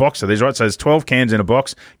buy a box of these, right? So there's 12 cans in a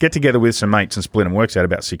box. Get together with some mates and split them. Works out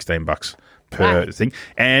about $16 per thing.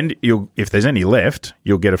 And if there's any left,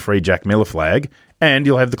 you'll get a free Jack Miller flag, and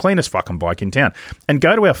you'll have the cleanest fucking bike in town. And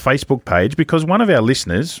go to our Facebook page, because one of our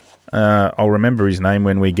listeners, I'll remember his name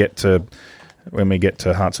when we get to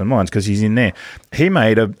Hearts and Minds, because he's in there. He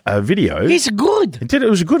made a video. He's good. He did. It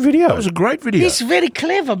was a good video. That was a great video. He's very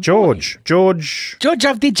clever. boy. George George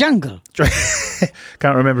of the Jungle.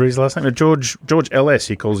 can't remember his last name. But George LS.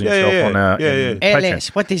 He calls himself on Patreon.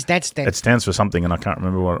 LS. What is that stand? It stands for something, and I can't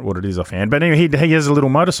remember what it is offhand. But anyway, he has a little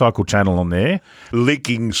motorcycle channel on there.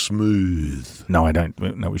 Licking smooth. No, I don't.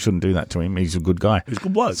 No, we shouldn't do that to him. He's a good guy. He's a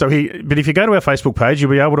good bloke. But if you go to our Facebook page,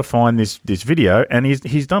 you'll be able to find this video, and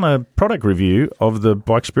he's done a product review of the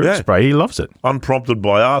Bike Spirit spray. He loves it. Unprompted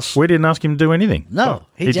by us. We didn't ask him to do anything. No,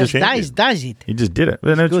 he just does it. He just did it,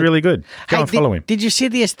 and it's really good. Go and follow him. Did you see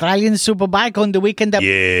the Australian Superbike on the weekend?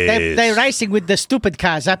 Yes. They're racing with the stupid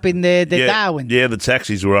cars up in the Darwin. Yeah, the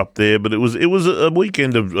taxis were up there, but it was a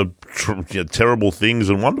weekend of terrible things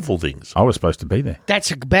and wonderful things. I was supposed to be there.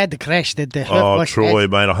 That's a bad crash that the Oh, Troy,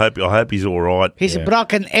 mate, I hope he's all right. He's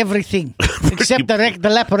broken everything except the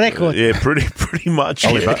lap record. Yeah, pretty much.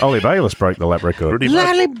 Ollie Bayliss broke the lap record. Pretty much.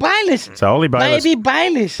 Lally Bayliss. So Ollie Bayliss, Baby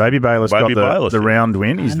Bayliss. Baby Bayliss got Bayliss, the yeah. round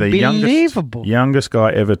win. He's the Unbelievable. youngest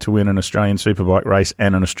guy ever to win an Australian Superbike race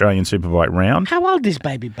and an Australian Superbike round. How old is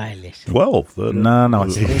Baby Bayliss? 12. No,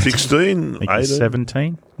 it's 16. I think he's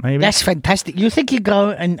 17, maybe. That's fantastic. You think he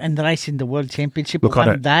go and race in the World Championship Look, I one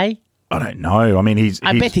don't- day? I don't know. I mean,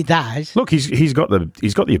 I bet he does. Look, he's got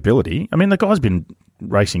the ability. I mean, the guy's been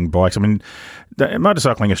racing bikes. I mean,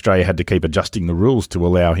 Motorcycling Australia had to keep adjusting the rules to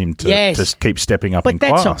allow him to keep stepping up But in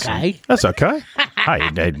that's class. okay. That's okay. Hey,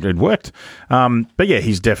 it worked. But yeah,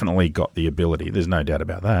 he's definitely got the ability. There's no doubt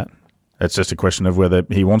about that. It's just a question of whether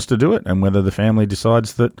he wants to do it and whether the family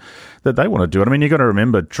decides that they want to do it. I mean, you've got to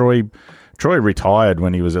remember, Troy Troy retired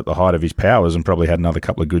when he was at the height of his powers and probably had another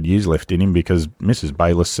couple of good years left in him because Mrs.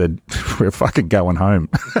 Bayliss said, we're fucking going home.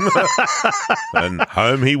 And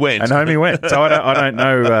home he went. So I don't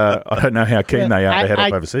know how keen they are to head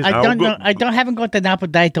up overseas. I don't know. I haven't got an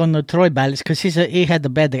update on Troy Bayliss because he had a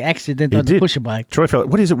bad accident on the pusher bike. Troy fell.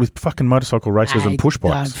 What is it with fucking motorcycle racers and push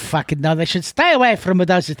bikes? I don't fucking know. They should stay away from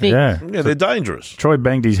those things. Yeah, they're dangerous. Troy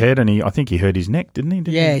banged his head and I think he hurt his neck, didn't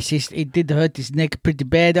he? Yes, he did hurt his neck pretty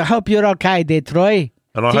bad. I hope you're okay there, Troy.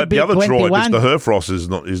 And I hope the other Troy, Mr. Herfrost, is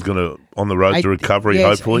going to on the road to recovery.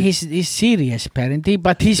 Yes, hopefully, he's serious apparently,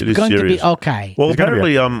 but he's going to be okay. Well,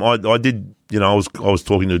 apparently, I did. I was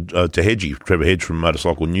talking to Hedgie, Trevor Hedge from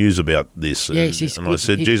Motorcycle News about this, and I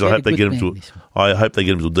said, "Geez, I hope they get him to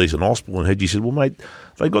a decent hospital." And Hedgie said, "Well, mate,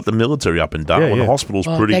 they got the military up in Darwin. The hospital's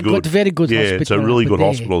pretty good. Got very good hospital. Yeah, it's a really good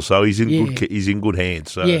hospital. So he's in good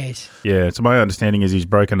hands. So. Yes. Yeah. So my understanding is he's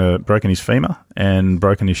broken his femur and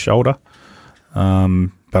broken his shoulder.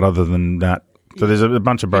 But other than that, so there's a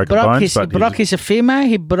bunch of broken bones. He broke his femur,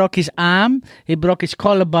 he broke his arm, he broke his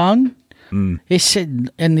collarbone. He said,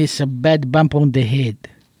 and it's a bad bump on the head.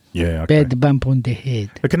 Yeah, okay. Bad bump on the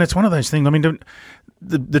head. Look, and it's one of those things. I mean,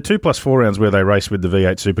 the 2+4 rounds where they race with the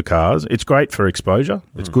V8 supercars, it's great for exposure.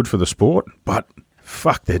 It's good for the sport, but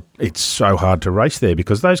fuck, it's so hard to race there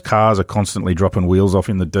because those cars are constantly dropping wheels off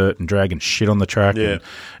in the dirt and dragging shit on the track. Yeah.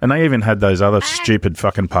 And they even had those other stupid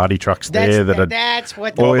fucking party trucks there that's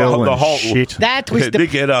what oil the and whole shit. That was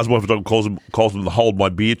Nick Eddard's wife calls them the hold my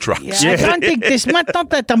beer trucks. Yeah. I don't think there's not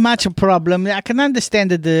that much a problem. I can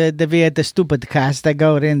understand the stupid cars that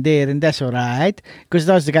go in there, and that's all right because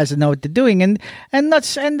those guys know what they're doing, and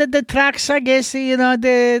the trucks, I guess, they're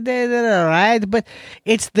all right, but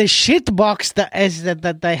it's the shit box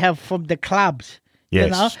that they have from the clubs.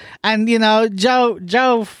 Yes. And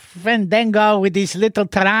Joe Fandango with his little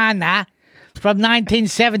Tirana from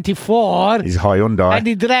 1974. His Hyundai. And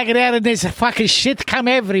he drag it out and there's fucking shit come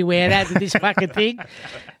everywhere out of this fucking thing.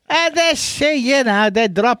 And they're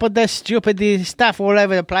dropping the stupid stuff all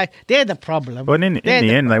over the place. They're the problem. Well, in the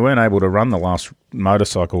end, they weren't able to run the last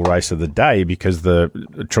motorcycle race of the day because the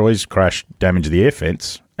Troy's crash damaged the air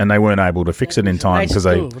fence. And they weren't able to fix it in time because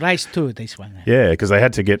race two, this one. Yeah, because they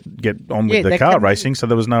had to get on with the car racing, so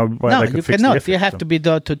there was no way they could fix it. No, you cannot. You have to be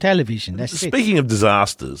to television. Speaking of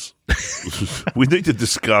disasters, we need to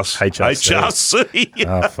discuss HRC.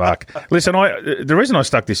 Oh, fuck. Listen, the reason I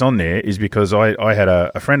stuck this on there is because I had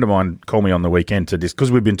a friend of mine call me on the weekend to this,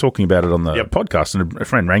 because we've been talking about it on the podcast, and a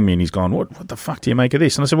friend rang me and he's gone, what the fuck do you make of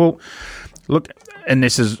this? And I said, well, look, and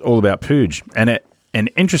this is all about Pooj. And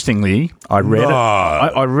interestingly, I read it.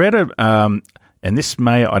 I read it, and this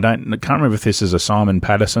I can't remember if this is a Simon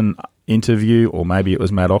Patterson interview or maybe it was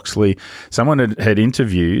Matt Oxley. Someone had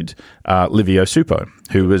interviewed Livio Supo,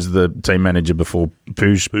 who was the team manager before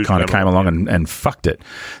Pooj kind of came along and fucked it.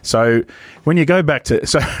 So when you go back to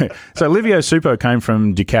so Livio Supo came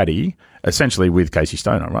from Ducati, essentially with Casey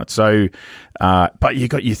Stoner, right? So, but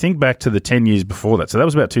you think back to the 10 years before that. So that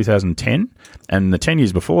was about 2010, and the 10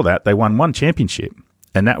 years before that, they won one championship,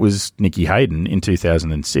 and that was Nicky Hayden in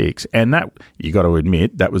 2006. And that, you got to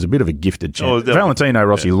admit, that was a bit of a gifted championship. Valentino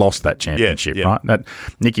Rossi lost that championship, right? That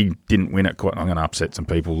Nicky didn't win it quite. I'm going to upset some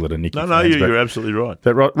people that are Nicky fans. No, you're absolutely right.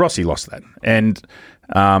 But Rossi lost that,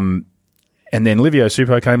 and then Livio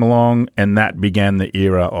Supo came along, and that began the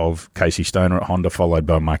era of Casey Stoner at Honda, followed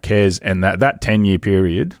by Marquez. And that 10-year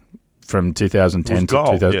period from 2010 to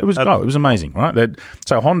 2000, it was gold. It was amazing, right?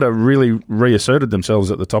 So Honda really reasserted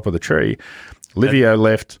themselves at the top of the tree. Livio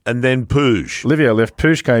left. And then Pooj. Livio left.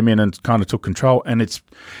 Pooj came in and kind of took control. And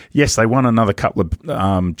they won another couple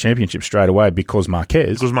of championships straight away because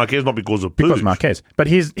Marquez. Because Marquez, not because of Pooj. Because Marquez. But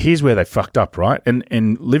here's where they fucked up, right?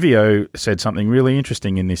 And Livio said something really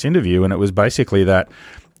interesting in this interview, and it was basically that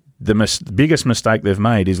the biggest mistake they've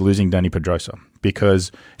made is losing Danny Pedrosa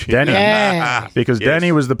because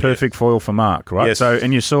Danny was the perfect foil for Mark, right? Yes. So,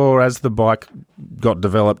 and you saw as the bike got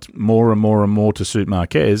developed more and more and more to suit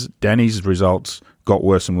Marquez, Danny's results got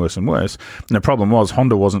worse and worse and worse. And the problem was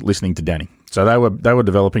Honda wasn't listening to Danny. So they were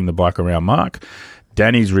developing the bike around Mark.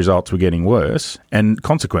 Danny's results were getting worse, and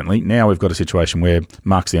consequently, now we've got a situation where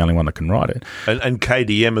Mark's the only one that can ride it. And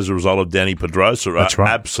KDM, as a result of Danny Pedrosa, are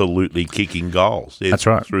absolutely kicking goals. That's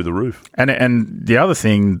right. Through the roof. And the other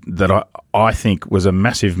thing that I think was a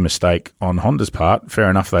massive mistake on Honda's part, fair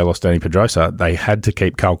enough, they lost Danny Pedrosa, they had to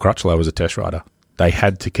keep Carl Crutchlow as a test rider. They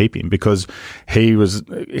had to keep him because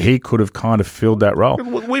he could have kind of filled that role.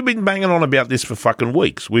 We've been banging on about this for fucking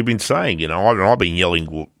weeks. We've been saying, I've been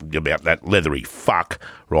yelling about that leathery fuck,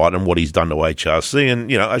 right, and what he's done to HRC.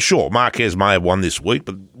 And, sure, Marquez may have won this week,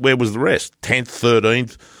 but where was the rest? 10th,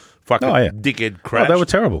 13th, fucking dickhead crash. Oh, they were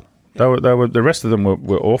terrible. They were. The rest of them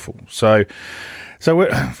were awful. So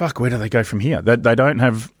where do they go from here? They don't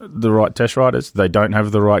have the right test riders. They don't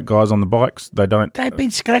have the right guys on the bikes. They don't. They've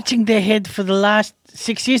been scratching their head for the last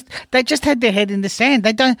 6 years. They just had their head in the sand.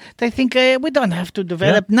 They think we don't have to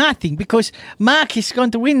develop nothing because Mark is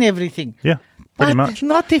going to win everything. Yeah, pretty but much.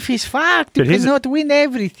 Not if he's fucked. You cannot win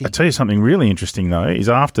everything. I'll tell you something really interesting, though, is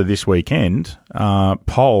after this weekend,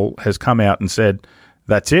 Pole has come out and said,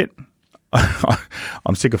 that's it.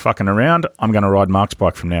 I'm sick of fucking around. I'm going to ride Mark's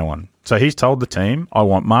bike from now on. So he's told the team, I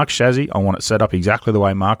want Mark's chassis. I want it set up exactly the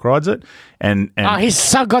way Mark rides it. And he's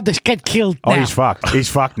so going to get killed now. Oh, he's fucked. He's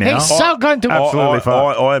fucked now. He's so going to... Absolutely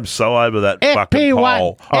fucked. I am so over that fucking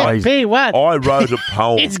pole. FP1. I wrote a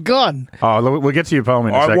poem. It's gone. Oh, we'll get to your poem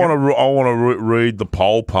in a second. I want to read the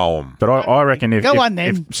pole poem. But I reckon if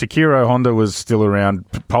Sekiro Honda was still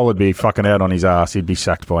around, Pole would be fucking out on his ass. He'd be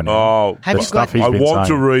sacked by now. Oh, I want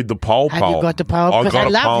to read the pole poem. Have you got the poem? Because I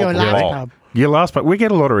love your last poem. Your last, but we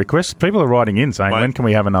get a lot of requests. People are writing in saying, when can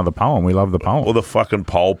we have another poem? We love the poem. Well, the fucking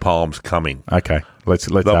pole poem's coming. Okay, let's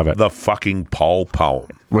have it. The fucking pole poem.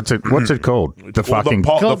 What's it called? The fucking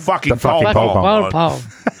pole poem.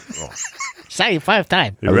 Say it 5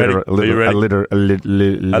 times. You ready?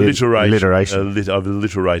 Alliteration. I've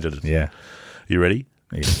alliterated it. Yeah. You ready?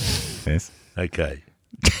 Yes. Okay.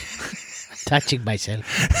 Touching myself.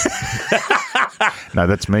 No,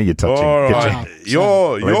 that's me you're touching. All right.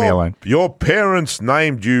 Leave me alone. Your parents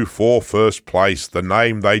named you for first place. The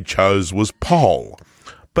name they chose was Pole.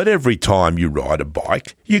 But every time you ride a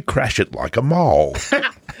bike, you crash it like a mole.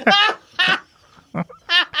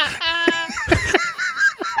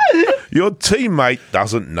 Your teammate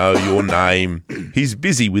doesn't know your name. He's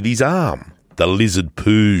busy with his arm. The lizard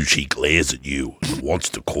poos, he glares at you and wants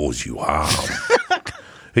to cause you harm.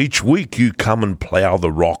 Each week you come and plough the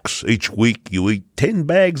rocks. Each week you eat 10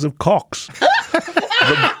 bags of cocks.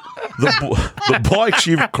 The bikes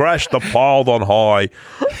you've crashed are piled on high.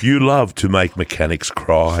 You love to make mechanics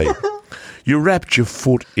cry. You wrapped your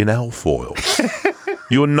foot in alfoil.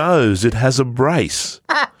 Your nose, it has a brace.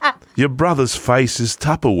 Your brother's face is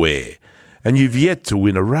Tupperware. And you've yet to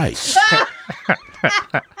win a race.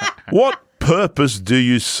 What purpose do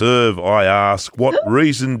you serve, I ask? What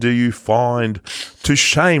reason do you find to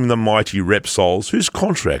shame the mighty Repsols whose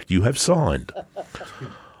contract you have signed?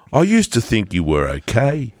 I used to think you were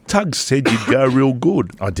okay. Tug said you'd go real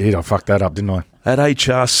good. I did. I fucked that up, didn't I? At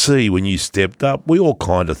HRC, when you stepped up, we all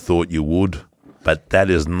kind of thought you would. But that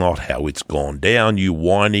is not how it's gone down, you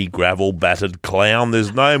whiny, gravel-battered clown.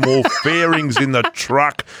 There's no more fairings in the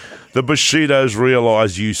truck. The Bushidos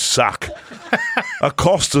realise you suck.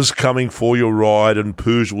 Acosta's coming for your ride and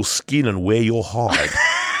Pooj will skin and wear your hide.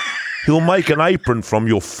 He'll make an apron from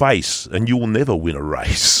your face and you'll never win a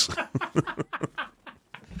race.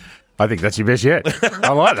 I think that's your best yet.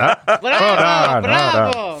 I like that.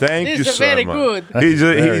 Bravo. Thank you so very much.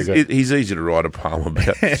 good. He's easy to write a poem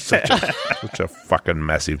about. Such a fucking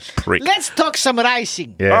massive prick. Let's talk some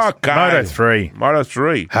racing. Yes. Okay. Moto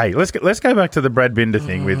 3. Hey, let's go back to the Brad Binder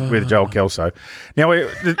thing with Joel Kelso. Now,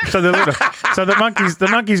 the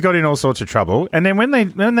monkeys got in all sorts of trouble, and then when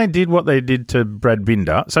they did what they did to Brad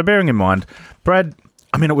Binder, so bearing in mind, Brad.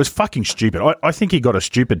 I mean, it was fucking stupid. I think he got a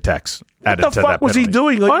stupid tax added to that. What the fuck was he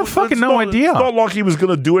doing? I have fucking no idea. It's not like he was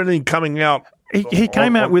going to do anything coming out. He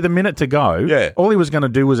came out with a minute to go. Yeah. All he was going to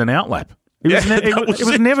do was an outlap. It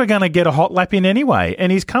was never going to get a hot lap in anyway.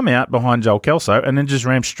 And he's come out behind Joel Kelso and then just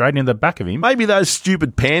rammed straight in the back of him. Maybe those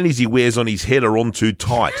stupid panties he wears on his head are on too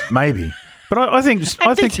tight. Maybe. But I think...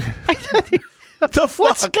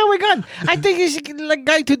 What's going on? I think he's like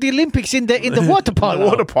going to the Olympics in the water polo.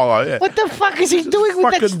 Water polo, yeah. What the fuck is he doing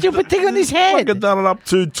with that stupid thing on his head? Fucking done it up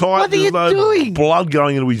too tight. What are you doing? Blood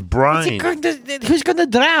going into his brain. Who's going to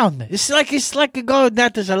drown? It's like going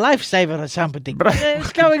out as a lifesaver or something.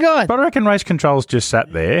 What's going on? But I reckon race control's just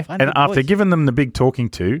sat there, and after giving them the big talking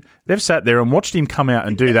to, they've sat there and watched him come out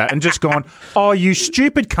and do that, and just gone, "Oh, you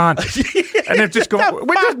stupid cunt!" And they've just gone,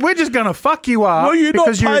 "We're just going to fuck you up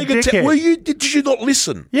because you're a dickhead." Did you not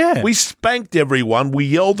listen? Yeah. We spanked everyone. We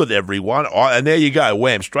yelled at everyone. And there you go.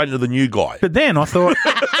 Wham, straight into the new guy. But then I thought,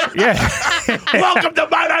 yeah. Welcome to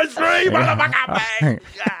Moto 3, motherfucker.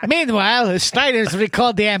 Meanwhile, Snyder's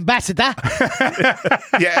recalled the ambassador.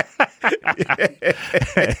 Yeah.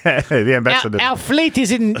 The ambassador. Our fleet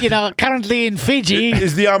is currently in Fiji.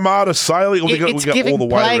 Is the Armada sailing? It's giving all the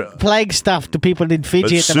way plague stuff to people in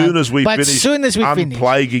Fiji as at the moment. As soon as we finish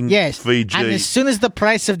unplaguing Fiji. And as soon as the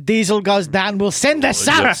price of diesel goes down, we'll send the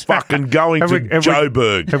subs. Fucking going to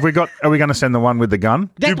Joburg. Are we going to send the one with the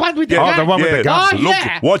gun? That one with the gun? Oh, the one with the gun. Look,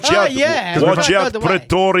 watch out. Yeah. Watch Go out, the way.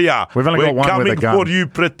 Pretoria. We've only got We're one with coming a gun. for you,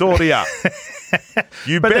 Pretoria.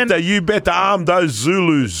 You But then- better arm those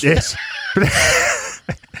Zulus. Yes.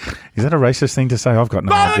 Is that a racist thing to say? I've got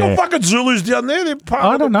no No, they're idea. not fucking Zulus down there. They're part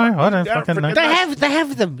I of don't the know. I don't African fucking know. They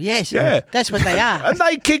have them. Yes. Yeah. That's what they are. And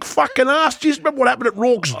they kick fucking ass. Do you remember what happened at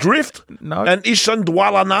Rorke's Drift? No. And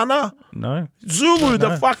Isandwalanana? No. Zulu,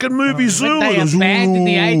 the fucking movie Zulu. They are banned in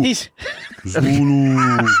the 80s.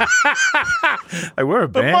 Zulu. They were a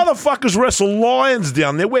The band. motherfuckers wrestle lions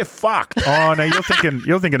down there. We're fucked. Oh no, you're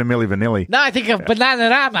thinking of Milli Vanilli. No, I think of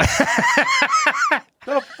Bananarama.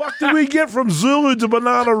 How the fuck did we get from Zulu to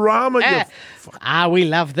Bananarama? We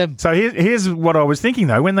love them. So here's what I was thinking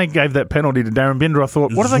though. When they gave that penalty to Darren Binder, I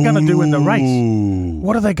thought, what are they going to do in the race?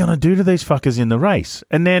 What are they going to do to these fuckers in the race?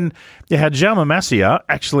 And then you had Jaume Masia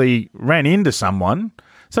actually ran into someone.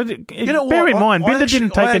 So bear in mind, Binder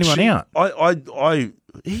didn't take anyone out.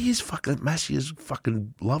 He is fucking, Massey is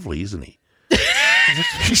fucking lovely, isn't he?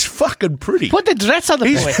 He's fucking pretty. Put the dress on the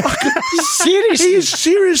He's boy. fucking, Seriously. he is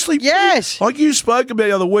seriously pretty. Yes. Like you spoke about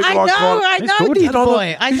the other week. I like, know good. this and I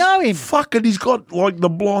boy. I know him. Fucking, he's got like the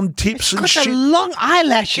blonde tips and Got shit. the long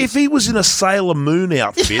eyelashes. If he was in a Sailor Moon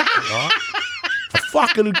outfit, right,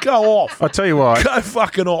 fucking go off. I'll tell you what. Go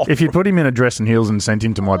fucking off. If you put him in a dress and heels and sent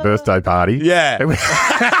him to my birthday party, Yeah.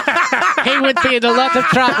 He would be in a lot of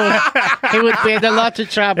trouble. He would be in a lot of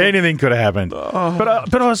trouble. anything could have happened.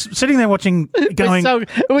 But I was sitting there watching, going,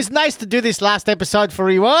 It was nice to do this last episode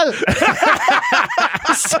for you all.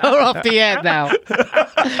 So off the air now.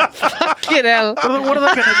 Fucking hell. what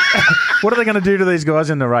are they going to do to these guys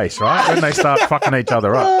in the race, right? When they start fucking each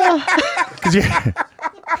other up. 'Cause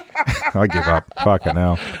I give up. Fucking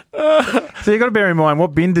hell. So you got to bear in mind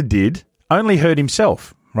what Binder did only hurt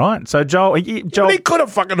himself, right? So Joel, But he could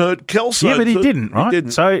have fucking hurt Kelso. yeah, but he too. didn't, right? He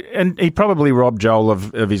didn't. So and he probably robbed Joel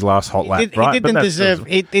of his last hot lap, right? He But didn't that's- deserve.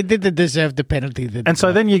 He didn't deserve the penalty. And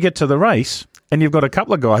so then you get to the race, and you've got a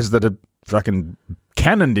couple of guys that are fucking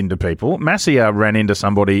cannoned into people. Masia ran into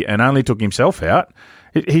somebody and only took himself out.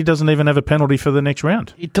 He doesn't even have a penalty for the next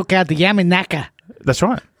round. he took out the Yamanaka, That's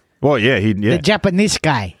right. Well, yeah, the Japanese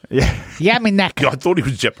guy. yeah. Yamanaka. I thought he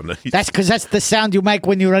was Japanese. That's because that's the sound you make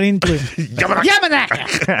when you run into him.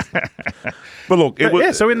 Yamanaka. But look, it was,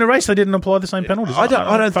 yeah. So in the race, they didn't apply the same penalties. I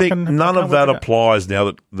don't think fucking- none I of can't that work it out. applies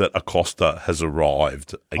now that Acosta has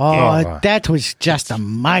arrived again. Oh, that was just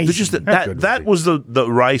amazing. It's just How good that was was the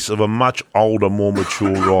race of a much older, more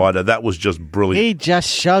mature rider. That was just brilliant. He just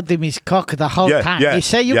showed him his cock the whole Yeah, time. yeah, He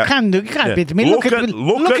said, "You yeah, can't yeah. beat me. Look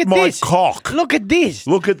at my this. cock. Look at this.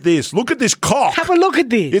 Look at this. Look at this cock. Have a look at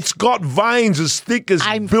this. It's got veins as thick as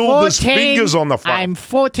I'm builder's 14. fingers on the front. I'm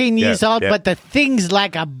 14 years old, yeah. but the thing's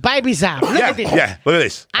like a baby's arm. Look at this. yeah. Look at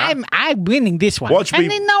this. I'm winning this one. Watch and me-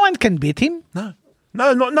 then no one can beat him. No,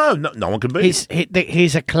 no one can beat.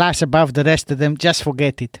 He's a class above the rest of them. Just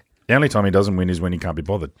forget it. The only time he doesn't win is when he can't be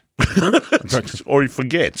bothered. Or he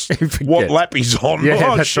forgets, forgets. what lap he's on. Yeah,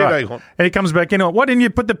 oh, that's shit, right. hang on. And he comes back in. Why didn't you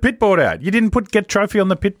put the pit board out? You didn't get trophy on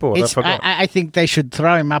the pit board. I forgot. I think they should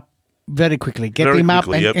throw him up very quickly. Get Very him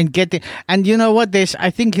quickly, up yep. and get it. And you know what? I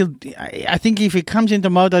think if he comes into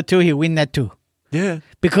Moto 2, he'll win that too. Yeah.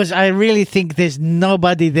 Because I really think there's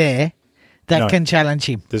nobody there that No. can challenge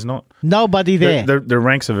him. There's not. Nobody there. The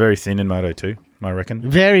ranks are very thin in Moto 2, I reckon.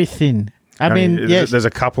 Very thin. I mean, yes. There's a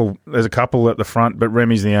couple at the front, but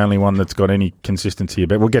Remy's the only one that's got any consistency.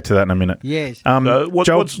 But we'll get to that in a minute. Yes.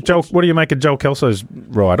 Joel, what do you make of Joel Kelso's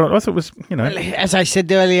ride? I thought it was, As I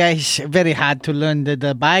said earlier, it's very hard to learn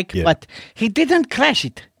the bike, Yeah. but he didn't crash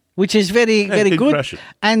it, which is very, he very didn't good. crash it.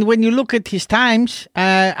 And when you look at his times,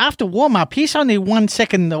 after warm-up, he's only 1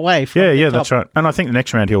 second away from the top. that's right. And I think the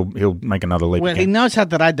next round he'll make another leap. Well, he again. knows how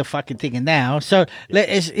to ride the fucking thing now. So,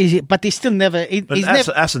 but he's still never. But He's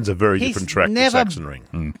never. Assen's a very he's different track never- to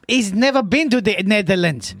Sachsenring. He's never been to the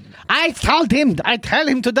Netherlands. I tell him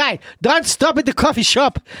today, don't stop at the coffee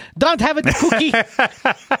shop. Don't have a cookie.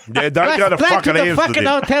 Yeah, don't go to Fly fucking the Amsterdam. fucking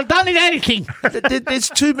hotel. Don't eat anything. There's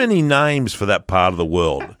too many names for that part of the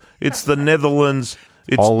world. It's the Netherlands.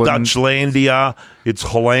 It's Holland. Dutchlandia. It's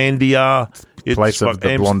Hollandia. It's Place of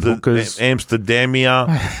the blonde hookers. Amsterdamia.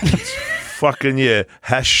 It's fucking,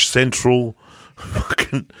 Hash Central.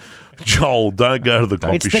 Fucking Joel, don't go to the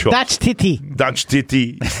coffee It's the shop. Dutch titty. Dutch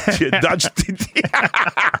titty. Dutch titty.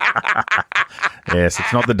 Yes,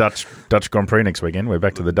 it's not the Dutch Grand Prix next weekend. We're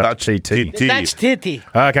back to the Dutch TT. titty. Dutch titty.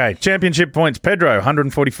 Okay, championship points. Pedro,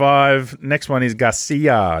 145. Next one is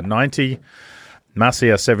Garcia, 90.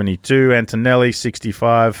 Marcia 72, Antonelli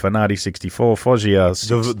 65, Fanardi 64, Foggia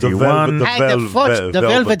 61. The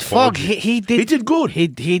Velvet Fog. He did good.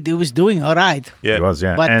 He was doing all right. Yeah. He was,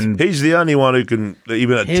 yeah. But And He's the only one who can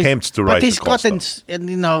even attempt to race But he's the Costa.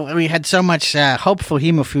 gotten, we had so much hope for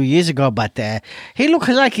him a few years ago, but he looks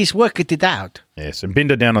like he's working it out. yes, and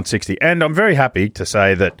Binder down on 60. And I'm very happy to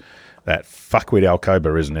say that fuckwit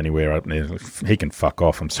Alcoba isn't anywhere up there. He can fuck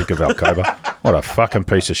off. I'm sick of Alcoba. What a fucking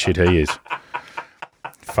piece of shit he is.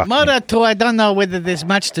 Fuck me. Moto2, I don't know whether there's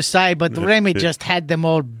much to say, but Remy just had them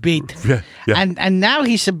all beat. Yeah. And now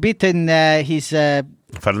he's a bit in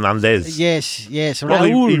Fernandez. yes. Well,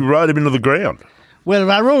 Raul. he rode him into the ground. Well,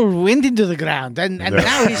 Raul went into the ground, and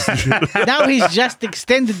now he's just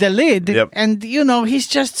extended the lead, Yep. and he's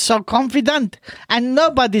just so confident, and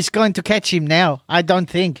nobody's going to catch him now. I don't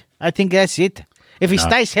think. I think that's it. If he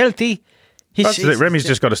stays healthy, That's it. Remy's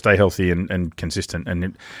just got to stay healthy and consistent.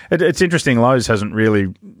 And it's interesting. Lowe's hasn't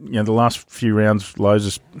really, the last few rounds, Lowe's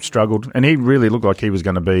has struggled, and he really looked like he was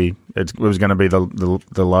going to be. It was going to be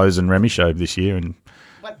the Lowe's and Remy show this year, and.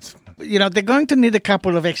 But, they're going to need a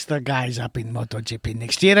couple of extra guys up in MotoGP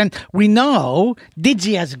next year. And we know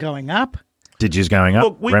Digia's going up. Digi's going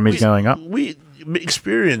up. Remy's going up.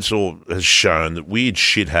 Experience has shown that weird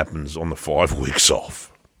shit happens on the 5 weeks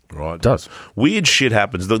off. Right? It does. Weird shit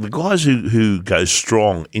happens. The guys who go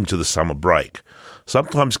strong into the summer break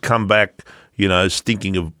sometimes come back,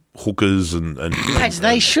 stinking of hookers and As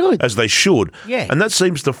they should. As they should. Yeah. And that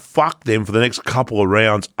seems to fuck them for the next couple of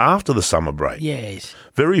rounds after the summer break. Yes.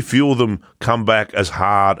 Very few of them come back as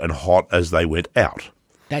hard and hot as they went out.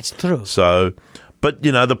 That's true. So, but,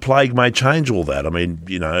 the plague may change all that. I mean,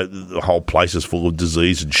 the whole place is full of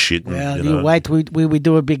disease and shit. And, Well, you wait. We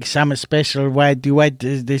do a big summer special. Wait,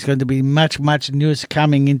 there's going to be much news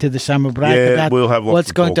coming into the summer break Yeah, about we'll have lots what's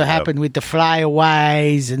to going talk to about. happen with the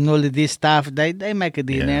flyaways and all of this stuff. They make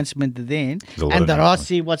the announcement then. There's a lot And of the announcement.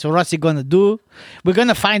 Rossi, what's Rossi going to do? We're going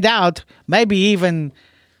to find out. Maybe even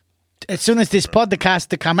as soon as this podcast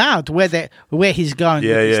to come out, where he's going.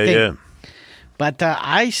 with this thing. Yeah. But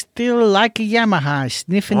I still like a Yamaha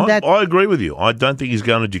sniffing that. I agree with you. I don't think he's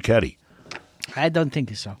going to Ducati. I don't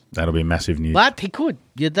think so. That'll be massive news. But he could.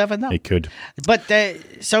 You never know. He could. But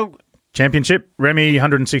so. Championship, Remy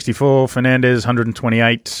 164, Fernandez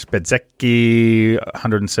 128, Bezzecchi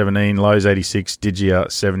 117, Lowe's 86,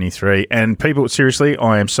 Digia 73. And people, seriously,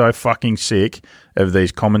 I am so fucking sick of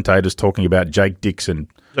these commentators talking about Jake Dixon.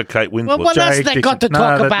 So Kate Winslet. Well, what else Jake they Dixon. got to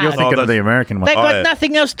talk You're about? thinking of the American one. They got yeah.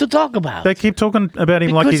 nothing else to talk about. They keep talking about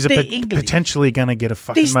him like Because he's they're English. potentially going to get a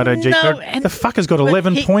fucking There's MotoGP. and- The fucker's got but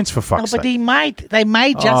 11 he- points for fuck's No, but sake. they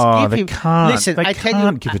might just Oh, give they him. can't. Listen, They I tell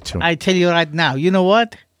can't you, give it to him. I tell you right now. You know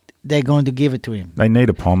what? They're going to give it to him. They need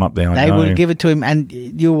a palm up there. I They know. will give it to him, and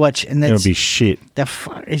you watch, and It'll that's be shit.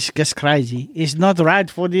 it's just crazy. It's not right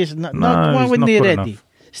for this. Not No, one he's when not they're good ready. enough.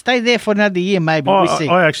 Stay there for another year, maybe. Oh, we see.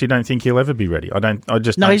 I actually don't think he'll ever be ready. I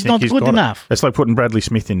just No, don't he's think not he's good got it. enough. It's like putting Bradley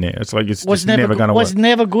Smith in there. It's like it's just never going to work. Was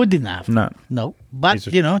never good enough. No. But He's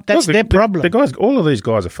a- that's Look, their problem. The guys, all of these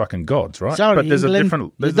guys are fucking gods, right? Sorry, but there's England, a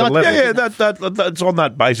different. There's he's a not- level. Yeah, that's on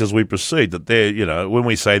that basis we proceed. That they're, when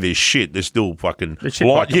we say they're shit, they're still fucking They're shit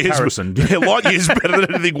by light years. comparison. Yeah, light years better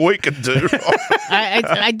than anything we can do. Right?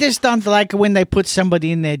 I just don't like when they put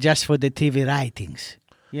somebody in there just for the TV ratings.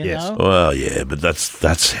 You know? Well, yeah, but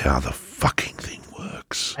that's how the fucking thing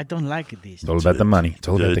works. I don't like this. It's all about the money. It's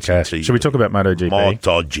all about the Dirty cash. tea. Should we talk about MotoGP?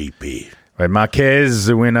 MotoGP. Right, Marquez,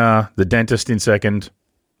 the winner. The dentist in second.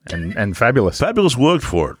 And Fabulous. Fabulous worked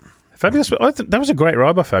for it. Fabulous. That was a great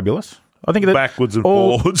ride by Fabulous. I think that Backwards and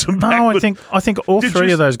all- forwards and No, backwards. I think all Did three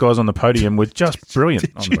you of those guys on the podium were just brilliant.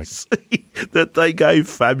 on the Did you week. see that they gave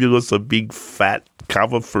Fabulous a big fat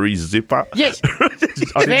cover for his zipper? Yes,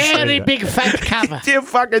 I didn't see very that. big fat cover. You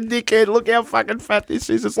fucking dickhead, look how fucking fat this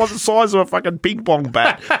is. It's like the size of a fucking ping pong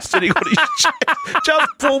bat sitting on his chest. Just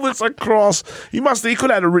pull this across. He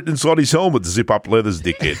could have had it written inside his helmet, zip up leathers,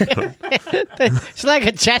 dickhead. It's like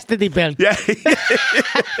a chastity belt. yeah.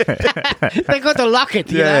 They got to lock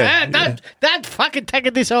it. Yeah. You know? Don't fucking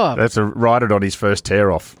take this off. That's a ride it on his first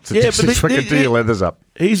tear off. So Yeah, just but fucking do your leathers up.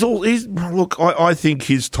 Look, I think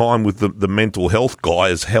his time with the mental health guy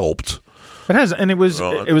has helped. It has, and it was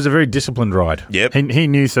Right. a very disciplined ride. Yep. He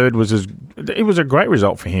knew third was it was a great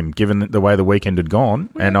result for him given the way the weekend had gone,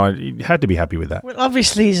 and I had to be happy with that. Well,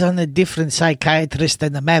 obviously, he's on a different psychiatrist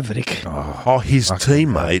than the Maverick. Oh, his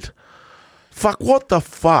teammate. Fuck, what the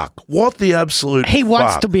fuck? What the absolute He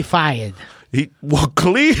wants fuck? to be fired.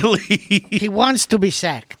 Clearly, He wants to be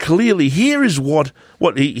sacked. here is what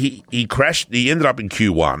he crashed. He ended up in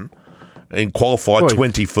Q1, and qualified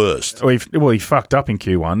 21st. Well, he fucked up in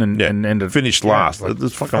Q1 and ended finished last.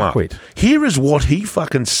 It's fucking up. Fuckwit. Here is what he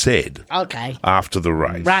fucking said Okay. after the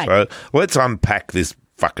race. Right. So let's unpack this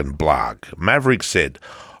fucking blog. Maverick said,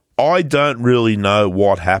 I don't really know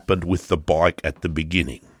what happened with the bike at the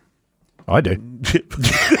beginning. I do.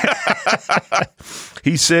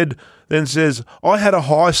 He said, I had a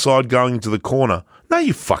high side going into the corner. No,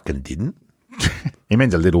 you fucking didn't. He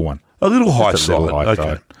means a little one. A little high Just a little side. high Okay.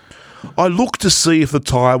 side. I looked to see if the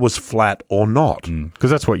tyre was flat or not. Because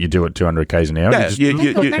that's what you do at 200 k's an hour. Yeah,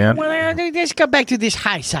 Yeah. Well, let's go back to this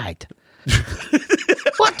high side.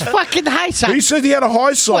 What fucking high side? He said he had a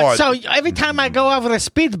high side. What, so every time I go over a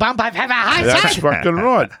speed bump, I have a high That's side? fucking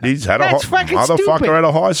right. He's had That's a fucking motherfucker stupid. had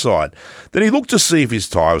a high side. Then he looked to see if his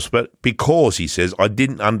tyre was flat because, he says, I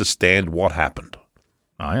didn't understand what happened.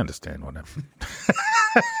 I understand what happened.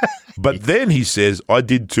 But then he says, I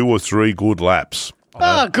did 2 or 3 good laps.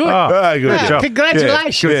 Oh, good. Ah, good Yeah, job.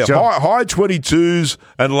 congratulations. Yeah, Good job. high 22s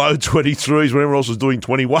and low 23s when everyone else was doing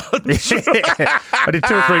 21s. I did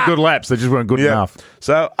 2 or 3 good laps. They just weren't good enough.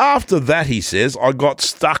 So after that, he says, I got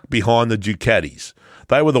stuck behind the Ducatis.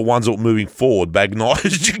 They were the ones that were moving forward.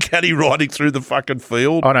 Bagnaya's Ducati riding through the fucking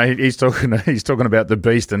field. Oh, no, he's talking about the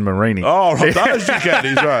Beast and Marini. Oh, right, those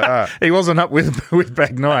Ducatis, right. He wasn't up with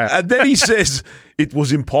Bagnaia. And then he says, it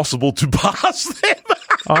was impossible to pass them.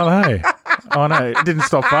 Oh, no. It didn't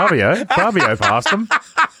stop Fabio. Fabio passed him.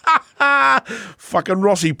 Fucking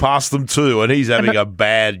Rossi passed them too, and he's having a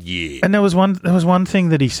bad year. And there was one thing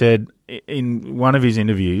that he said in one of his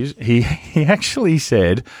interviews. He actually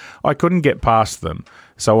said, I couldn't get past them,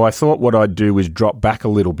 so I thought what I'd do was drop back a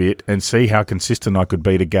little bit and see how consistent I could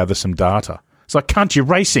be to gather some data. It's like, cunt, you're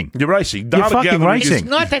racing. You're racing. You're Data fucking gathering is- racing.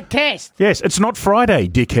 Not a test. Yes, it's not Friday,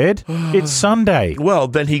 dickhead. It's Sunday. Well,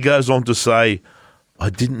 then he goes on to say, I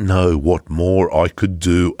didn't know what more I could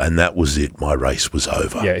do, and that was it. My race was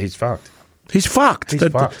over. Yeah, he's fucked. He's fucked. He's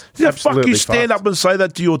That- fucked. Yeah, fuck Absolutely you stand fucked. up and say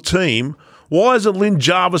that to your team. Why isn't Lynn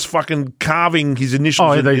Jarvis fucking carving his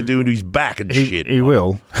initials into his back and shit? He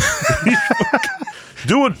will.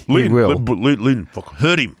 Do it, Lynn. will. Lynn, fuck,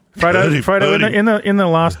 hurt him. Hurt him. Fredo, Hurt him. in the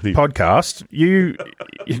last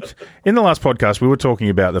podcast, we were talking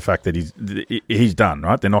about the fact that he's done,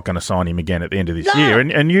 right? They're not going to sign him again at the end of this year,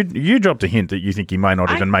 and you dropped a hint that you think he may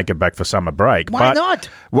not even make it back for summer break. Why not?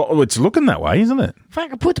 Well, it's looking that way, isn't it?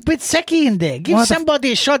 Fuck, put a bit Seki in there. Give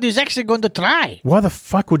somebody a shot who's actually going to try. Why the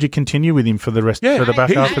fuck would you continue with him for the rest for the back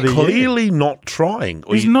half of the He's year? clearly not trying.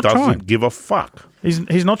 Or He's he not doesn't trying. give a fuck.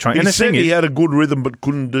 He's not trying. He And the said thing he is, had a good rhythm but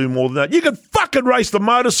couldn't do more than that. You can fucking race the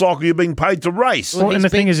motorcycle you're being paid to race. Well, and the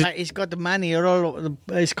thing is, he's got the money.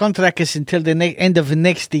 His contract is until the end of the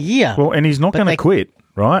next year. well, and he's not But going to they- quit,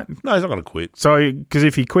 right? No, he's not going to quit. So, because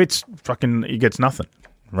if he quits, fucking, he gets nothing,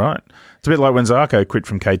 right? It's a bit like when Zarco quit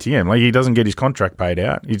from KTM. Like, he doesn't get his contract paid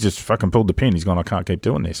out. He just fucking pulled the pin. He's gone, I can't keep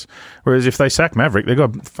doing this. Whereas if they sack Maverick, they've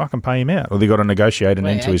got to fucking pay him out, or they've got to negotiate an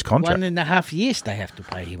end to his contract. 1.5 years they have to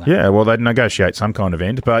pay him. Yeah, well, they'd negotiate some kind of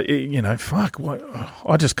end, but, fuck,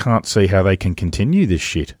 I just can't see how they can continue this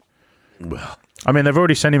shit. Well, I mean, they've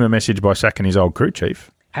already sent him a message by sacking his old crew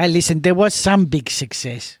chief. Hey, listen, there was some big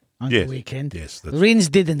success on Yes, the weekend. yes, that's- Rins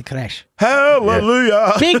didn't crash.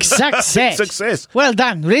 hallelujah. Big success. Success. Well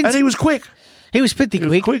done, Rins. And he was quick. He was pretty He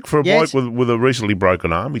was quick for a Yes. bloke with a recently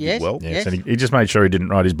broken arm. He Yes. did well. Yes. And he just made sure he didn't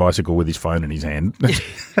ride his bicycle with his phone in his hand.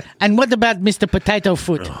 And what about Mr. Potato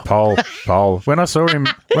Foot? Paul. When I saw him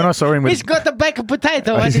with He's got a bag of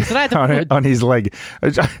potato on his right foot. on his leg.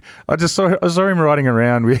 I saw him riding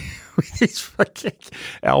around with his fucking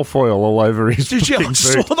alfoil all over his Did you?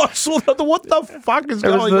 fucking boot. I saw that. What the fuck is It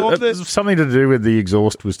was, going on it there? was something to do with the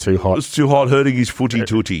exhaust was too It hot. was too hot, hurting his footy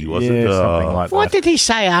tooty, was Yeah, it? something like What that. did he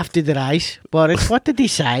say after the race, Boris? What did he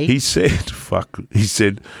say? He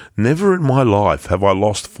said, never in my life have I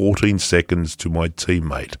lost 14 seconds to my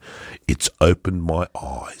teammate. It's opened my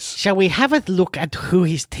eyes. Shall we have a look at who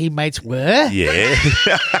his teammates were? Yeah.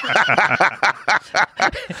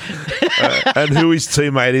 And who his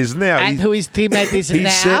teammate is now. And who his teammate is He now?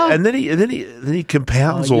 said, and then he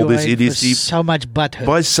compounds Oh, all you this are in idiocy for so much butthurt.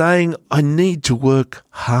 by saying, I need to work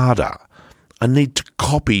harder. I need to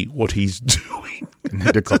copy what he's doing.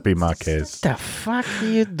 Need to copy Marquez. What the fuck are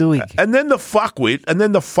you doing? And then the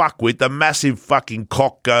fuckwit, the massive fucking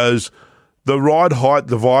cock goes, the ride height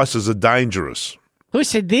devices are dangerous. Who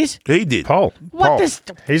said this? He did. Paul. What does...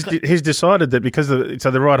 He's decided that because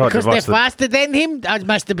the ride height Because they're device. faster than him? That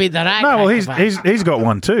must have been the right No, well, device. he's got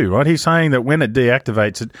one too, right? He's saying that when it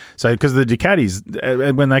deactivates it, so because the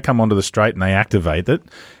Ducatis, when they come onto the straight and they activate it,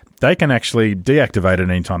 they can actually deactivate it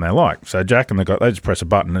anytime they like. So Jack and the guy, they just press a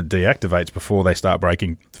button and it deactivates before they start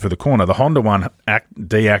braking for the corner. The Honda one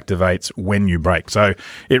deactivates when you brake. So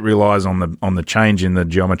it relies on the change in the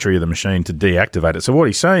geometry of the machine to deactivate it. So what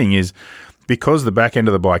he's saying is, because the back end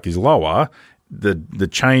of the bike is lower, the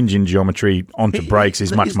change in geometry onto brakes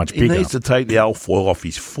is much bigger. He needs to take the alfoil off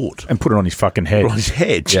his foot. And put it on his fucking head. On his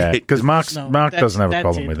head. Yeah, because Mark doesn't have a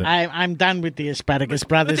problem with it. I'm done with the asparagus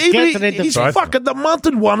brothers. Even Get rid of he's them. fucking, the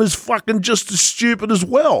Munton one is fucking just as stupid as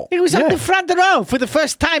well. He was on the front row for the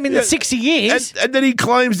first time in the 60 years. And then he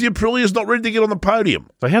claims the Aprilia's not ready to get on the podium.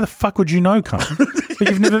 So how the fuck would you know,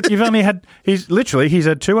 cunt? You've only had, he's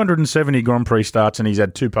had 270 Grand Prix starts and he's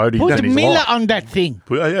had 2 podiums Put in his Miller life. on that thing.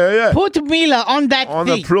 Yeah. Put Miller on that On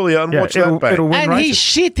thing. the Aprilia and watch it'll that back. win And he races.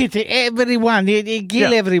 shit it to everyone. He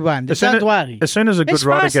kill everyone. Don't worry. As soon as a good It's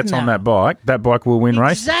rider fast gets on now. that bike will win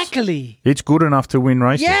races. Exactly. It's good enough to win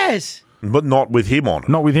races. Yes. But not with him on it.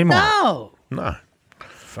 Not with him on. No. No.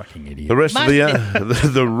 Fucking idiot. The rest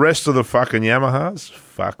of the rest of the fucking Yamahas,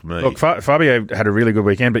 fuck me. Look, Fabio had a really good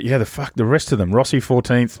weekend, but the rest of them. Rossi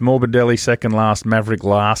 14th, Morbidelli second last, Maverick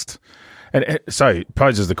last. And so it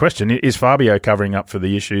poses the question, is Fabio covering up for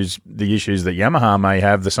the issues that Yamaha may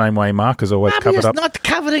have the same way Mark has always covered up? He's not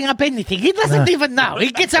covering up anything. He doesn't even know.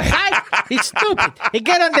 He gets a bike. He's stupid. He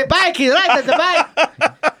get on the bike. He rides the bike.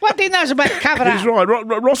 What he knows about cover up? He's right.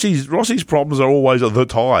 Rossi's problems are always the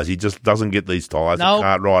tyres. He just doesn't get these tyres and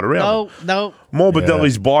can't ride around. No.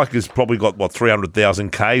 Morbidelli's bike has probably got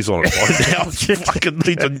 300,000 Ks on it right now. Fucking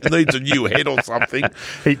needs a new head or something.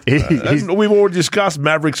 And we've already discussed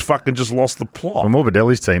Mavericks fucking just lost the plot. Well,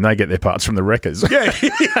 Morbidelli's team, they get their parts from the wreckers. Yeah.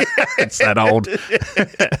 It's that old.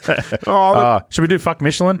 Should we do fuck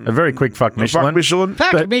Michelin? A very quick fuck Michelin. Fuck Michelin.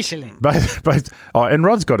 Fuck Michelin. And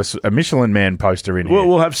Rod's got a Michelin Man poster in here.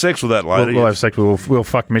 We'll have sex with that later. We'll have sex. We'll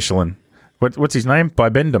fuck Michelin. What's his name?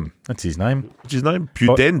 Bibendum. That's his name. What's his name?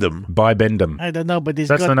 Pudendum. Bibendum. I don't know, but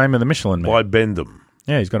That's the name of the Michelin Man. Bibendum.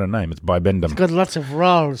 Yeah, he's got a name. It's Bibendum. He's got lots of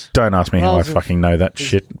rolls. Don't ask me how I Rolls of fucking know that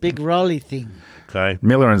shit. Big rolly thing. Okay.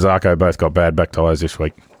 Miller and Zarco both got bad back tyres this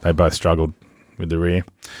week. They both struggled with the rear.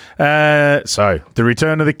 So, the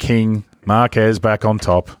return of the king. Marquez back on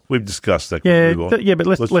top. We've discussed that.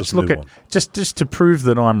 But let's look at just to prove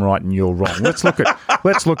that I'm right and you're wrong. Let's look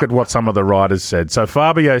at what some of the riders said. So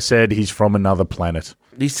Fabio said he's from another planet.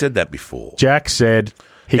 He said that before. Jack said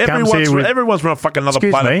everyone's from a fucking another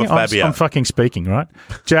planet. I'm fucking speaking, right?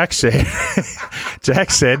 Jack said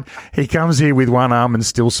he comes here with one arm and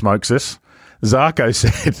still smokes us. Zarco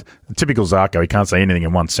said, typical Zarco, he can't say anything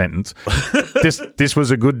in one sentence. This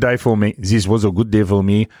was a good day for me. This was a good day for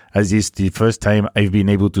me, as it's the first time I've been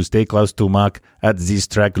able to stay close to Mark at this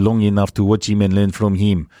track long enough to watch him and learn from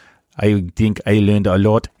him. I think I learned a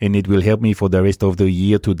lot, and it will help me for the rest of the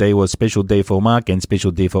year. Today was a special day for Mark and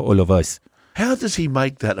special day for all of us. How does he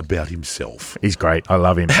make that about himself? He's great. I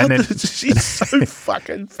love him. He's so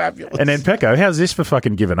fucking fabulous. And then Pecco, how's this for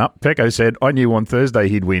fucking giving up? Pecco said, I knew on Thursday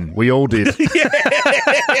he'd win. We all did.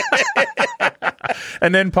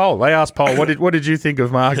 And then Paul, they asked Paul, what did you think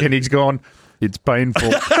of Mark? And he's gone, it's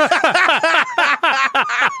painful.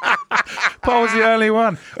 Paul's the only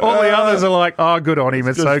one. All the others are like, oh, good on him.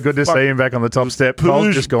 It's so good to see him back on the top step.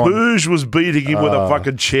 Paul's just gone. Booge was beating him with a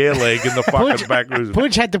fucking chair leg in the fucking back.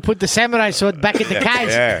 Pooch had to put the samurai sword back in the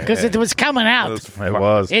case because it was coming out.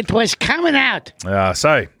 It was coming out.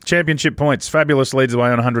 So, championship points. Fabulous leads the way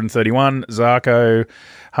on 131. Zarco,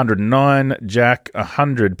 109. Jack,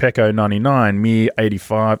 100. Pecco, 99. Me,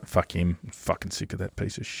 85. Fuck him. I'm fucking sick of that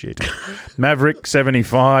piece of shit. Maverick,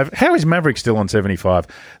 75. How is Maverick still on 75?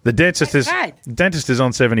 The dentist is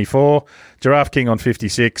on 74. Giraffe King on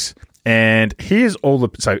 56. And here's all the...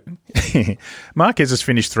 So, Marquez has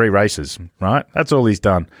finished 3 races, right? That's all he's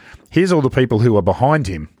done. Here's all the people who are behind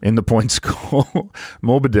him in the point score.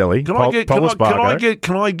 Morbidelli, Pol Espargaro.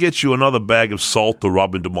 Can I get you another bag of salt to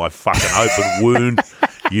rub into my fucking open wound,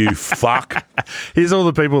 you fuck? Here's all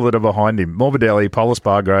the people that are behind him. Morbidelli, Pol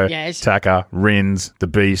Espargaro, Taka, Rins, The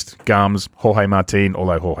Beast, Gums, Jorge Martin,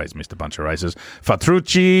 although Jorge's missed a bunch of races,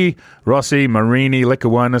 Fatrucci, Rossi, Marini,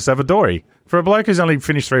 Lecuona, Savadori. For a bloke who's only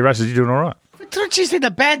finished 3 races, you're doing all right. Trucci's in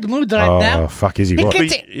a bad mood right now. Oh, fuck, is he?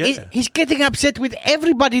 He's getting upset with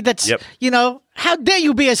everybody that's, how dare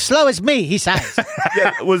you be as slow as me, he says.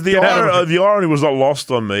 The irony was not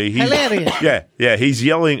lost on me. Hilarious. Yeah, he's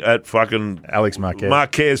yelling at fucking Alex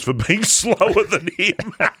Marquez for being slower than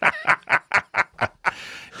him.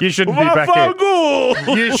 You shouldn't be back here.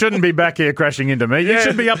 You shouldn't be back here crashing into me. You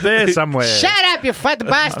should be up there somewhere. Shut up, you fat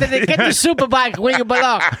bastard, and get the superbike where you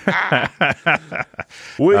belong.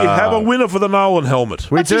 We have a winner for the Nolan helmet.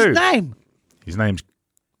 We do. What's his name? His name's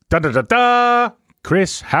da-da-da-da.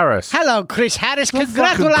 Chris Harris. Hello, Chris Harris. Fucking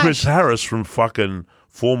Congratulations. Chris Harris from fucking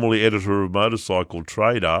formerly editor of Motorcycle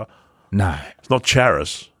Trader. No. It's not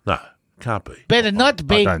Charis. No, can't be. Better not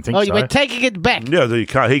be. I don't think so. We're taking it back. Yeah, you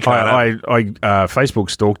can't. He can't. I Facebook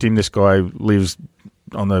stalked him. This guy lives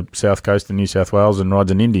on the south coast of New South Wales and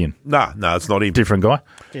rides an Indian. No, it's not him. Different guy.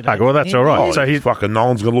 Did Okay, well, that's all Oh, right. So he's fucking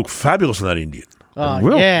Nolan's going to look fabulous in that Indian. Oh,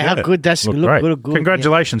 will, yeah, yeah. how good that's look look great. good.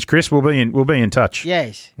 Congratulations, Chris. We'll be in touch. Yeah.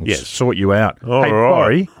 Yes. We'll Yes. sort you out. All hey, right.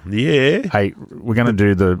 Barry. Yeah. Hey, we're going to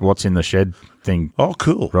do the what's in the shed thing. Oh,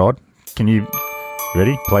 cool. Rod, can you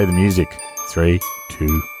ready? Play the music. 3,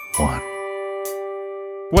 2, 1.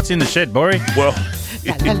 What's in the shed, Barry? Well,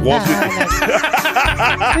 it wasn't.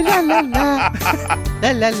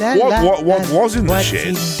 What was in the What's shed?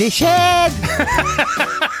 in the shed?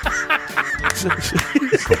 It's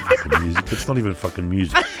not fucking music. It's not even fucking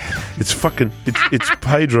music. It's fucking. It's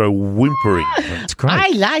Pedro whimpering. It's great. I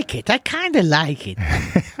like it. I kind of like it.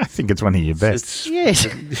 I think it's one of your best. It's Yes.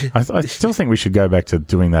 I still think we should go back to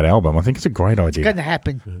doing that album. I think it's a great idea. Gonna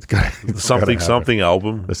happen. It's gotta something happen.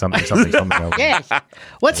 album. The something album. Yes.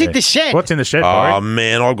 What's in the shed? What's in the shed, Oh Barry?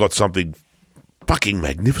 man, I've got something fucking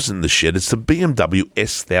magnificent in the shed. It's the BMW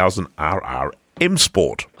S1000RR M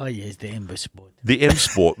Sport. Oh, yes, the Ember Sport. The M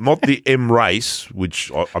Sport, not the M Race, which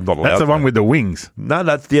I'm not allowed. That's the to one have. with the wings. No,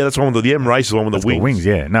 that's the one with the M Race is the one with That's the got wings. wings,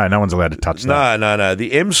 yeah. No one's allowed to touch that. No.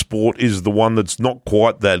 The M Sport is the one that's not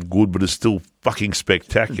quite that good, but is still fucking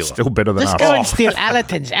spectacular. Still better than Just us. go and steal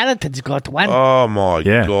Allerton's. Allerton's got one. Oh my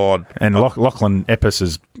Yeah. god! And Lachlan Epps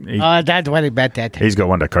is Don't worry about that. he's got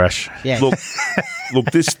one to crash. Yeah. Look,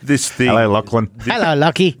 this thing. Hello, Lachlan. Hello,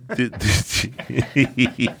 Lucky. This,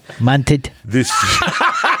 Munted.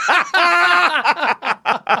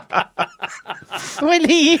 Well,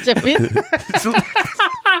 he is a bit.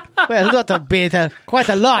 Well, not a bit, quite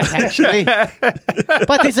a lot, actually.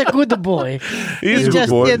 But he's a good boy. He's a good just,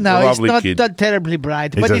 boy. you know, Lovely he's kid. not terribly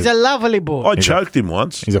bright, He's but a- he's a lovely boy. I choked him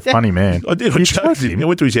once. He's a funny man. I did. I You choked him. I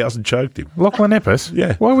went to his house and choked him. Lachlan Epps?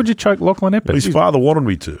 Yeah. Why would you choke Lachlan Epps? His father wanted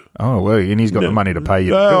me to. Oh, well, and he's got the money to pay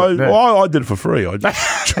you. I did it for free. I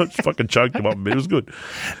just fucking choked him up a bit. It was good.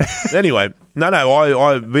 Anyway, I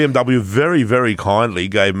BMW very, very kindly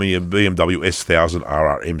gave me a BMW S1000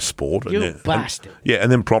 RRM Sport. You then- bastard. Yeah,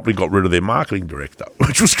 and then promptly got rid of their marketing director,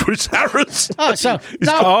 which was Chris Harris. Oh, so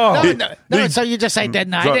no. So you just say that?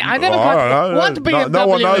 No, I never I got don't know. what BMW. No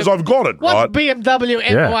one knows I've got it. What Right? BMW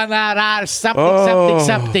Yeah. M1RR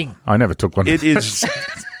something. I never took one. It is.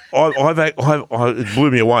 It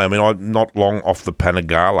blew me away. I mean, I'm not long off the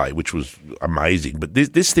Panigale, which was amazing. But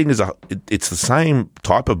this thing is it's the same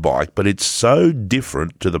type of bike, but it's so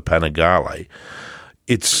different to the Panigale.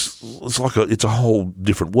 It's a whole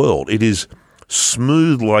different world. It is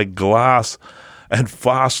smooth like glass and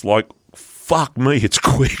fast like fuck me. It's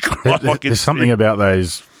quick. Right? Like There's something about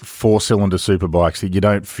those 4-cylinder superbikes that you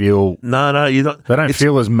don't feel. No, you don't. They don't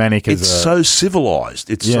feel as manic as. It's so civilized.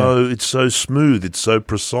 It's so smooth. It's so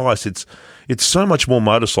precise. It's so much more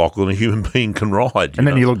motorcycle than a human being can ride. and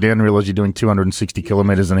then you look down and realise you're doing 260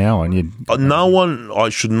 kilometres an hour, and you. No one. I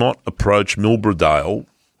should not approach Milbrodale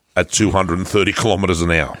at 230 kilometres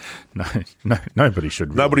an hour. No, nobody should.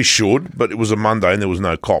 Really. Nobody should, but it was a Monday and there was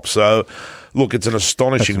no cops. So, look, it's an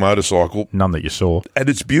astonishing motorcycle, None that you saw. and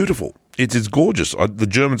it's beautiful. It's gorgeous. The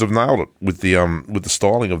Germans have nailed it with the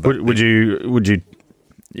styling of that. Would you,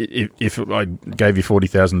 if I gave you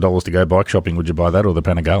 $40,000 to go bike shopping, would you buy that or the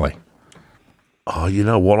Panigale? Oh, you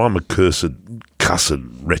know what? I'm a cussed,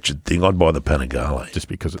 wretched thing. I'd buy the Panigale. Just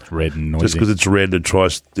because it's red and noisy. Just because it's red,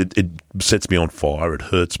 it sets me on fire. It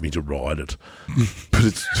hurts me to ride it, but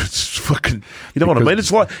it's fucking. You know what I mean?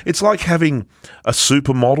 It's like having a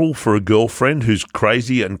supermodel for a girlfriend who's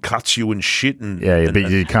crazy and cuts you and shit. And but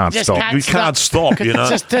you can't Just stop. can't you can't stop. You know,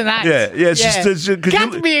 Just tonight. Yeah. It's just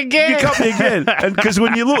Cut me again. You cut me again, and because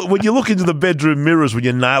when you look into the bedroom mirrors when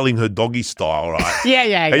you're nailing her doggy style, right? Yeah.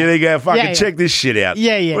 And you go, fucking Yeah. check this shit out.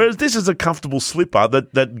 Yeah. Whereas this is a comfortable slipper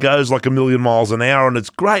that goes like 1,000,000 miles an hour, and it's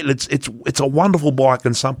great. It's a wonderful bike,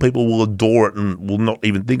 and some people will adore it and will not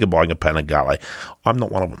even think of buying a Panigale. I'm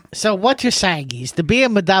not one of them. So what you're saying is the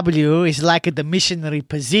BMW is like the missionary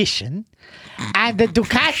position, and the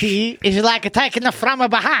Ducati is like taking it from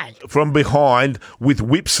behind. From behind with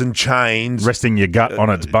whips and chains. Resting your gut on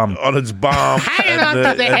its bum. On its bum, Hanging onto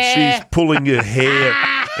the and hair. she's pulling your hair,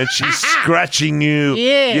 and she's scratching you.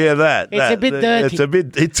 Yeah. It's a bit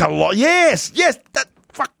dirty. It's a lot. Yes. Yes.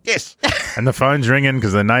 And the phone's ringing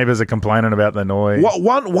because the neighbours are complaining about the noise.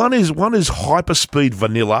 One is hyperspeed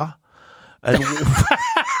vanilla, and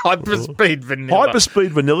Hyperspeed vanilla. hyperspeed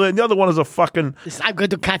vanilla, and the other one is a I'm going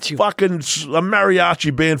to catch you. a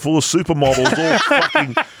mariachi band full of supermodels, all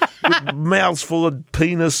fucking with mouths full of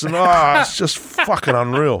penis and it's just fucking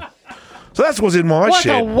unreal. So that's what's in my What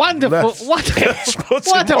shed. a wonderful, That's what's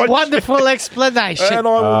what in a my wonderful explanation. And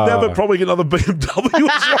I will never probably get another BMW as long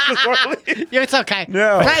as I live. Yeah, it's okay.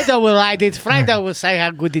 Yeah. Fredo will ride it. Fredo will say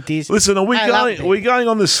how good it is. Listen, are we I love going? it. Are we going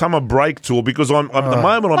on this summer break tour? Because at the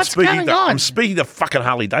moment I'm What's speaking. going To, on? I'm speaking to fucking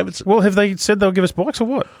Harley Davidson. Well, have they said they'll give us bikes or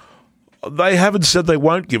what? They haven't said they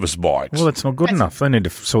won't give us bikes. Well, that's not good enough. They need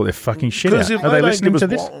to sort their fucking shit out. Because if Are they don't listening give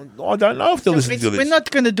to us this? I don't know if they're listening to this. We're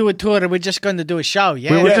not going to do a tour. We're just going to do a show.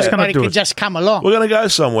 Yeah, We're just gonna Everybody do can it. just come along. We're going to go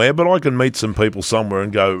somewhere, but I can meet some people somewhere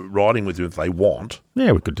and go riding with you if they want.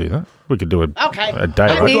 Yeah, we could do that. We could do Okay. a day.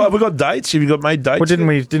 I Right? mean- Have we got dates? Have you got made dates? Well,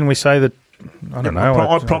 didn't we say that? I don't know.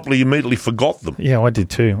 I promptly immediately forgot them. Yeah, I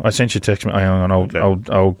did too. I sent you a text. Hang on,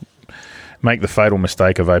 I'll make the fatal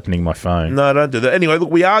mistake of opening my phone. No, don't do that. Anyway, look,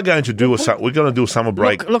 we are going to do we're going to do a summer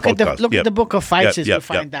break. Look at podcast. the book of faces. We'll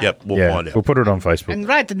find out. Yep, we'll yeah, find out. we'll put it on Facebook. And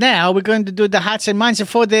right now we're going to do the hearts and minds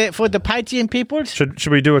for the Patreon people. Should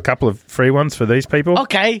we do a couple of free ones for these people?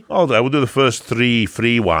 Okay. We'll do the first 3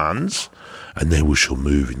 free ones, and then we shall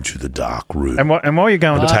move into the dark room And while you're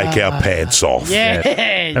going to take our pants off. Yeah.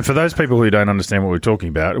 And for those people who don't understand what we're talking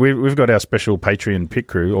about, we've got our special Patreon pit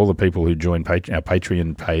crew, all the people who join our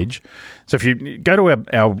Patreon page. So if you go to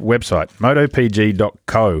our website,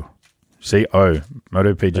 motopg.co, C-O,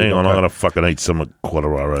 motopg.co. Hang on, I'm going to fucking eat some of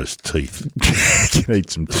Quadraro's teeth. Eat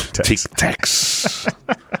some Tic Tic Tacs.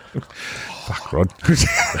 Tacs. Fuck, Rod.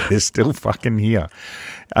 They're still fucking here.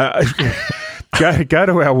 Go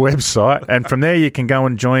to our website, and from there you can go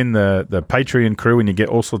and join the Patreon crew, and you get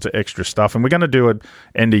all sorts of extra stuff. And we're going to do an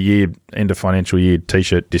end of financial year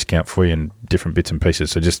T-shirt discount for you and different bits and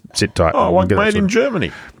pieces. So just sit tight. Oh, We'll like get that made in sorted.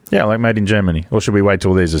 Germany. Yeah, like made in Germany. Or should we wait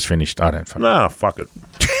till theirs is finished? I don't fucking No, fuck it.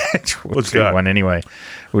 Let's go. do one anyway.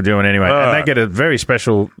 We'll do one anyway. All And right. they get a very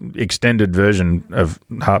special extended version of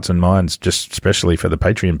Hearts and Minds just specially for the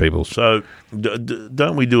Patreon people. So,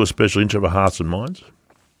 don't we do a special intro for Hearts and Minds?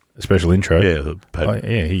 A special intro. Yeah.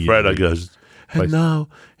 Fredo goes, and now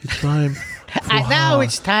it's time for And now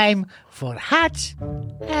it's time for hearts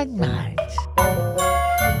and minds.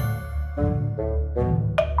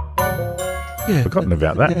 Forgotten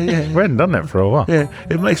about that. We hadn't done that for a while. Yeah,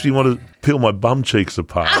 it makes me want to peel my bum cheeks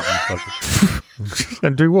apart.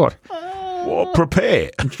 And do what? Well,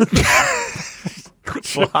 prepare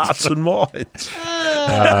for Hearts and Minds.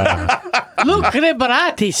 Look,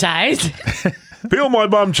 Liberati says, Peel my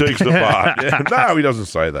bum cheeks apart. Yeah. No, he doesn't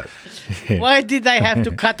say that. why did they have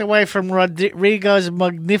to cut away from Rodrigo's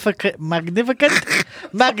magnificent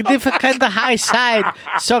high side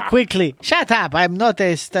so quickly? Shut up, I'm not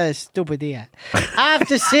a stupid idiot.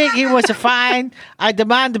 After seeing he was fine, I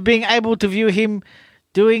demand being able to view him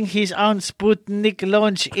doing his own Sputnik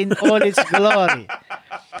launch in all its glory.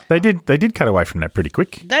 They did cut away from that pretty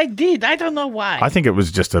quick. They did, I don't know why. I think it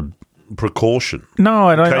was just a... Precaution. No,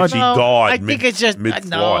 I don't... In case he I, died I think it's just mid-flight.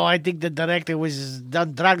 no. I think the director was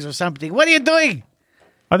done drugs or something. What are you doing?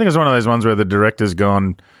 I think it's one of those ones where the director's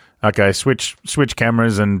gone, okay, switch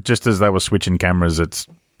cameras, and just as they were switching cameras, it's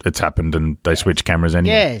happened, and they switched cameras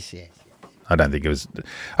anyway. Yes. I don't think it was...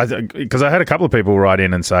 Because I had a couple of people write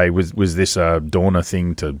in and say, was this a Dorner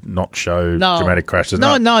thing to not show No dramatic crashes?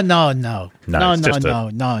 No. it's just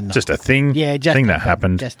No. just a thing. Yeah, just thing that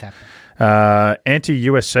happened. happened. Just happened.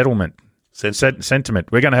 Anti-US settlement.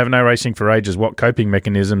 Sentiment. We're going to have no racing for ages. What coping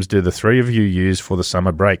mechanisms do the three of you use for the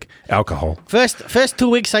summer break? Alcohol. First 2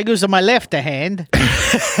 weeks I use on my left hand.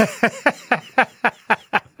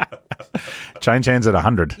 Change hands at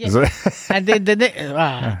 100. Is it? And then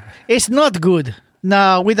it's not good.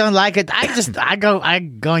 No, we don't like it. I go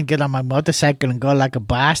and get on my motorcycle and go like a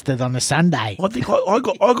bastard on a Sunday. I think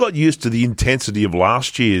I got used to the intensity of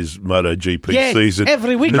last year's MotoGP Yeah, season.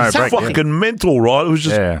 every week It's No break, fucking mental, right? It was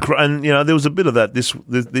just, Yeah. and there was a bit of that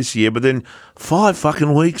this year, but then 5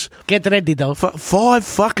 fucking weeks, Get ready though. 5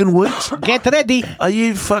 fucking weeks. Get ready. Are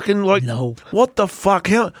you fucking like? No. What the fuck?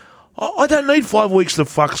 How? I don't need 5 weeks to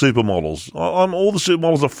fuck supermodels. All the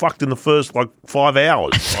supermodels are fucked in the first 5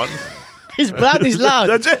 hours. Right? His blood is loud.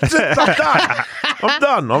 That's it. I'm done. I'm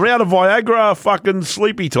done. I'm out of Viagra. Fucking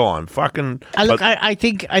sleepy time. Fucking. Look, I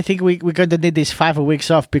think we're going to need these 5 weeks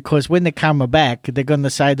off because when they come back, they're going to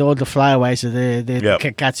side all the flyaways of the Yep.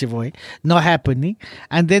 Katsivoy. Not happening.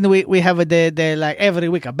 And then we have the like every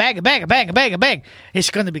week a bang. It's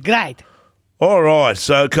going to be great. All right.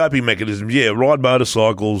 So coping mechanisms. Yeah, ride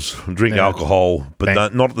motorcycles, drink alcohol, but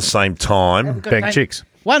Bang. not at the same time. Bang chicks.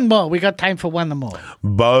 One more. We got time for one more.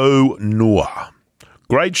 Bo Noah.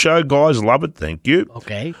 Great show, guys. Love it. Thank you.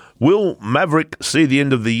 Okay. Will Maverick see the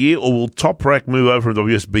end of the year, or will Top Rack move over to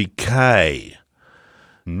WSBK?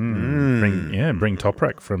 bring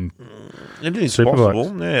Toprak from. It is Superbikes.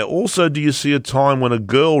 possible. Yeah. Also, do you see a time when a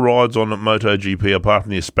girl rides on at MotoGP apart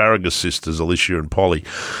from the Asparagus sisters, Alicia and Polly?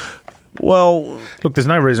 Well, Look, there's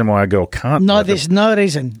no reason why a girl can't. No, there's no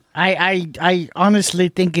reason. I honestly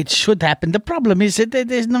think it should happen. The problem is that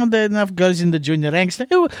there's not enough girls in the junior ranks.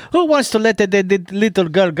 Who wants to let the little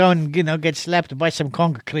girl go and get slapped by some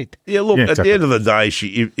concrete? yeah. Look, Yeah, at exactly. the end of the day,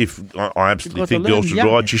 if I absolutely got to think learn girls should young.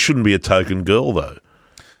 ride, she shouldn't be a token girl, though.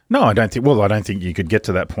 No, I don't think. Well, I don't think you could get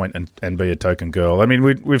to that point and be a token girl. I mean,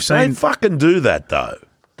 we've They seen. fucking do that, though.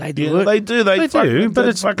 They do Yeah, it. they do. They do, but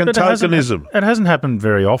it's fucking but tokenism. It hasn't happened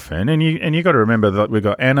very often, and you got to remember that we've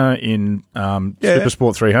got Anna in Super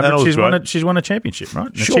Sport 300. Anna was great. She's won a championship, right?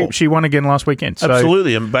 Sure. She won again last weekend. So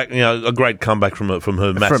Absolutely, and back, a great comeback from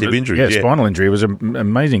her massive injury. Yeah, spinal injury was an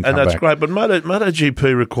amazing and comeback. that's great. But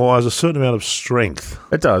MotoGP requires a certain amount of strength.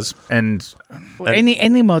 It does, and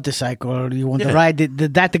Any motorcycle you want to Yeah. ride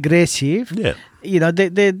that aggressive. Yeah.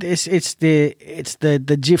 It's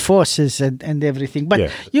the G forces and everything. But Yeah.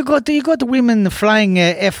 you got women flying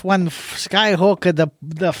F1 Skyhawk,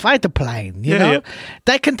 the fighter plane. You Yeah, know, yeah.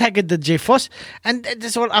 they can take it the G force, and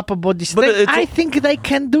it's all upper body strength. it's- I think they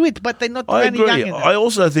can do it, but they're not I really young agree. enough. I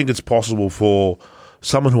also think it's possible for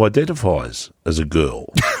someone who identifies as a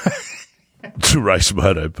girl to race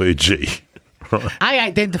MotoPG. I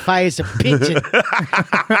identify as a pigeon,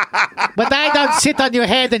 but I don't sit on your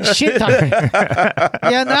head and shit on it.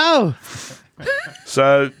 You know.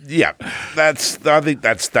 So yeah, I think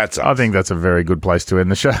that's I think that's a very good place to end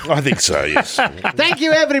the show. I think so. Yes. Thank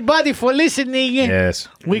you, everybody, for listening. Yes.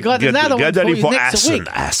 We got Get another one for ready you for next Assen. week.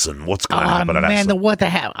 Assen. What's going to Oh happen at man, Assen? what the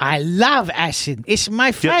hell! I love Assen. It's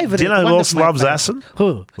my favorite. Do you know one who of else my loves favorite. Assen?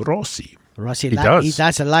 Who? Rossi. Rossi. He does. He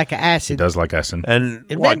does like Assen. He does like Assen. And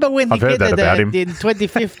Remember when he I've heard get that about him. in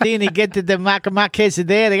 2015? He get to the Marquez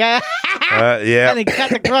there, yeah. and he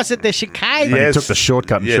cut across at the chicane. He Yes. took the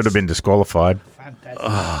shortcut and Yes. should have been disqualified.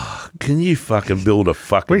 Can you fucking build a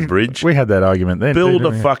fucking bridge? We had that argument then. Build didn't a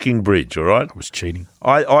we? fucking bridge, all right? It was cheating.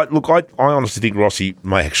 I honestly think Rossi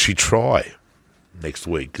may actually try next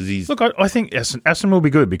week because he's. Look, I think Assen will be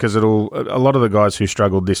good because a lot of the guys who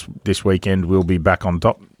struggled this weekend will be back on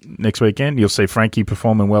top next weekend. You'll see Frankie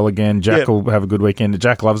performing well again. Jack Yeah. will have a good weekend.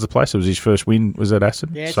 Jack loves the place. It was his first win. Was at Assen.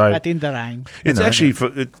 Yes, so but in the rain. It's know, actually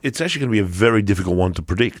it's actually going to be a very difficult one to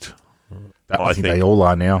predict. I think they all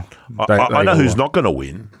are now. I know who's not going to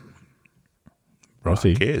win. Rossi.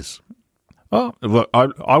 Who cares? Oh, look,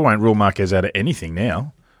 I won't rule Marquez out of anything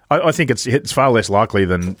now. I think it's far less likely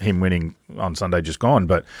than him winning on Sunday just gone.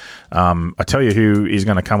 But I tell you who is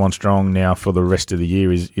going to come on strong now for the rest of the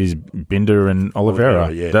year is Binder and Oliveira.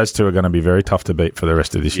 Oliveira, yeah. Those two are going to be very tough to beat for the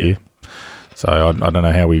rest of this year. So I don't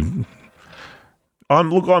know how we...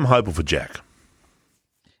 I'm hopeful for Jack.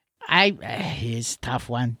 Here's a tough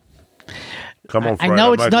one. Come on, I Fredo,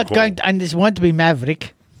 know it's make a not call. going to, and this won't be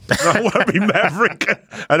Maverick. No, it won't be Maverick,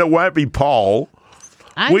 and it won't be Paul.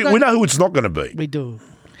 We know who it's not going to be. We do.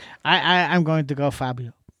 I'm going to go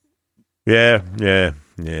Fabio. Yeah.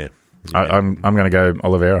 I'm going to go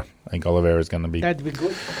Oliveira. I think Oliveira is going to be That'd be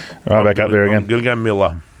good. right back up there I'm again. going to go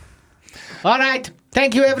Miller. All right.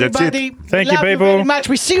 Thank you, everybody. Thank you, Love people. very much.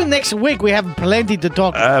 We see you next week. We have plenty to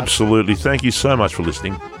talk about. Absolutely. Thank you so much for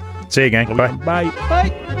listening. See you, gang. Bye. Bye.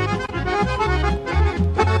 Bye.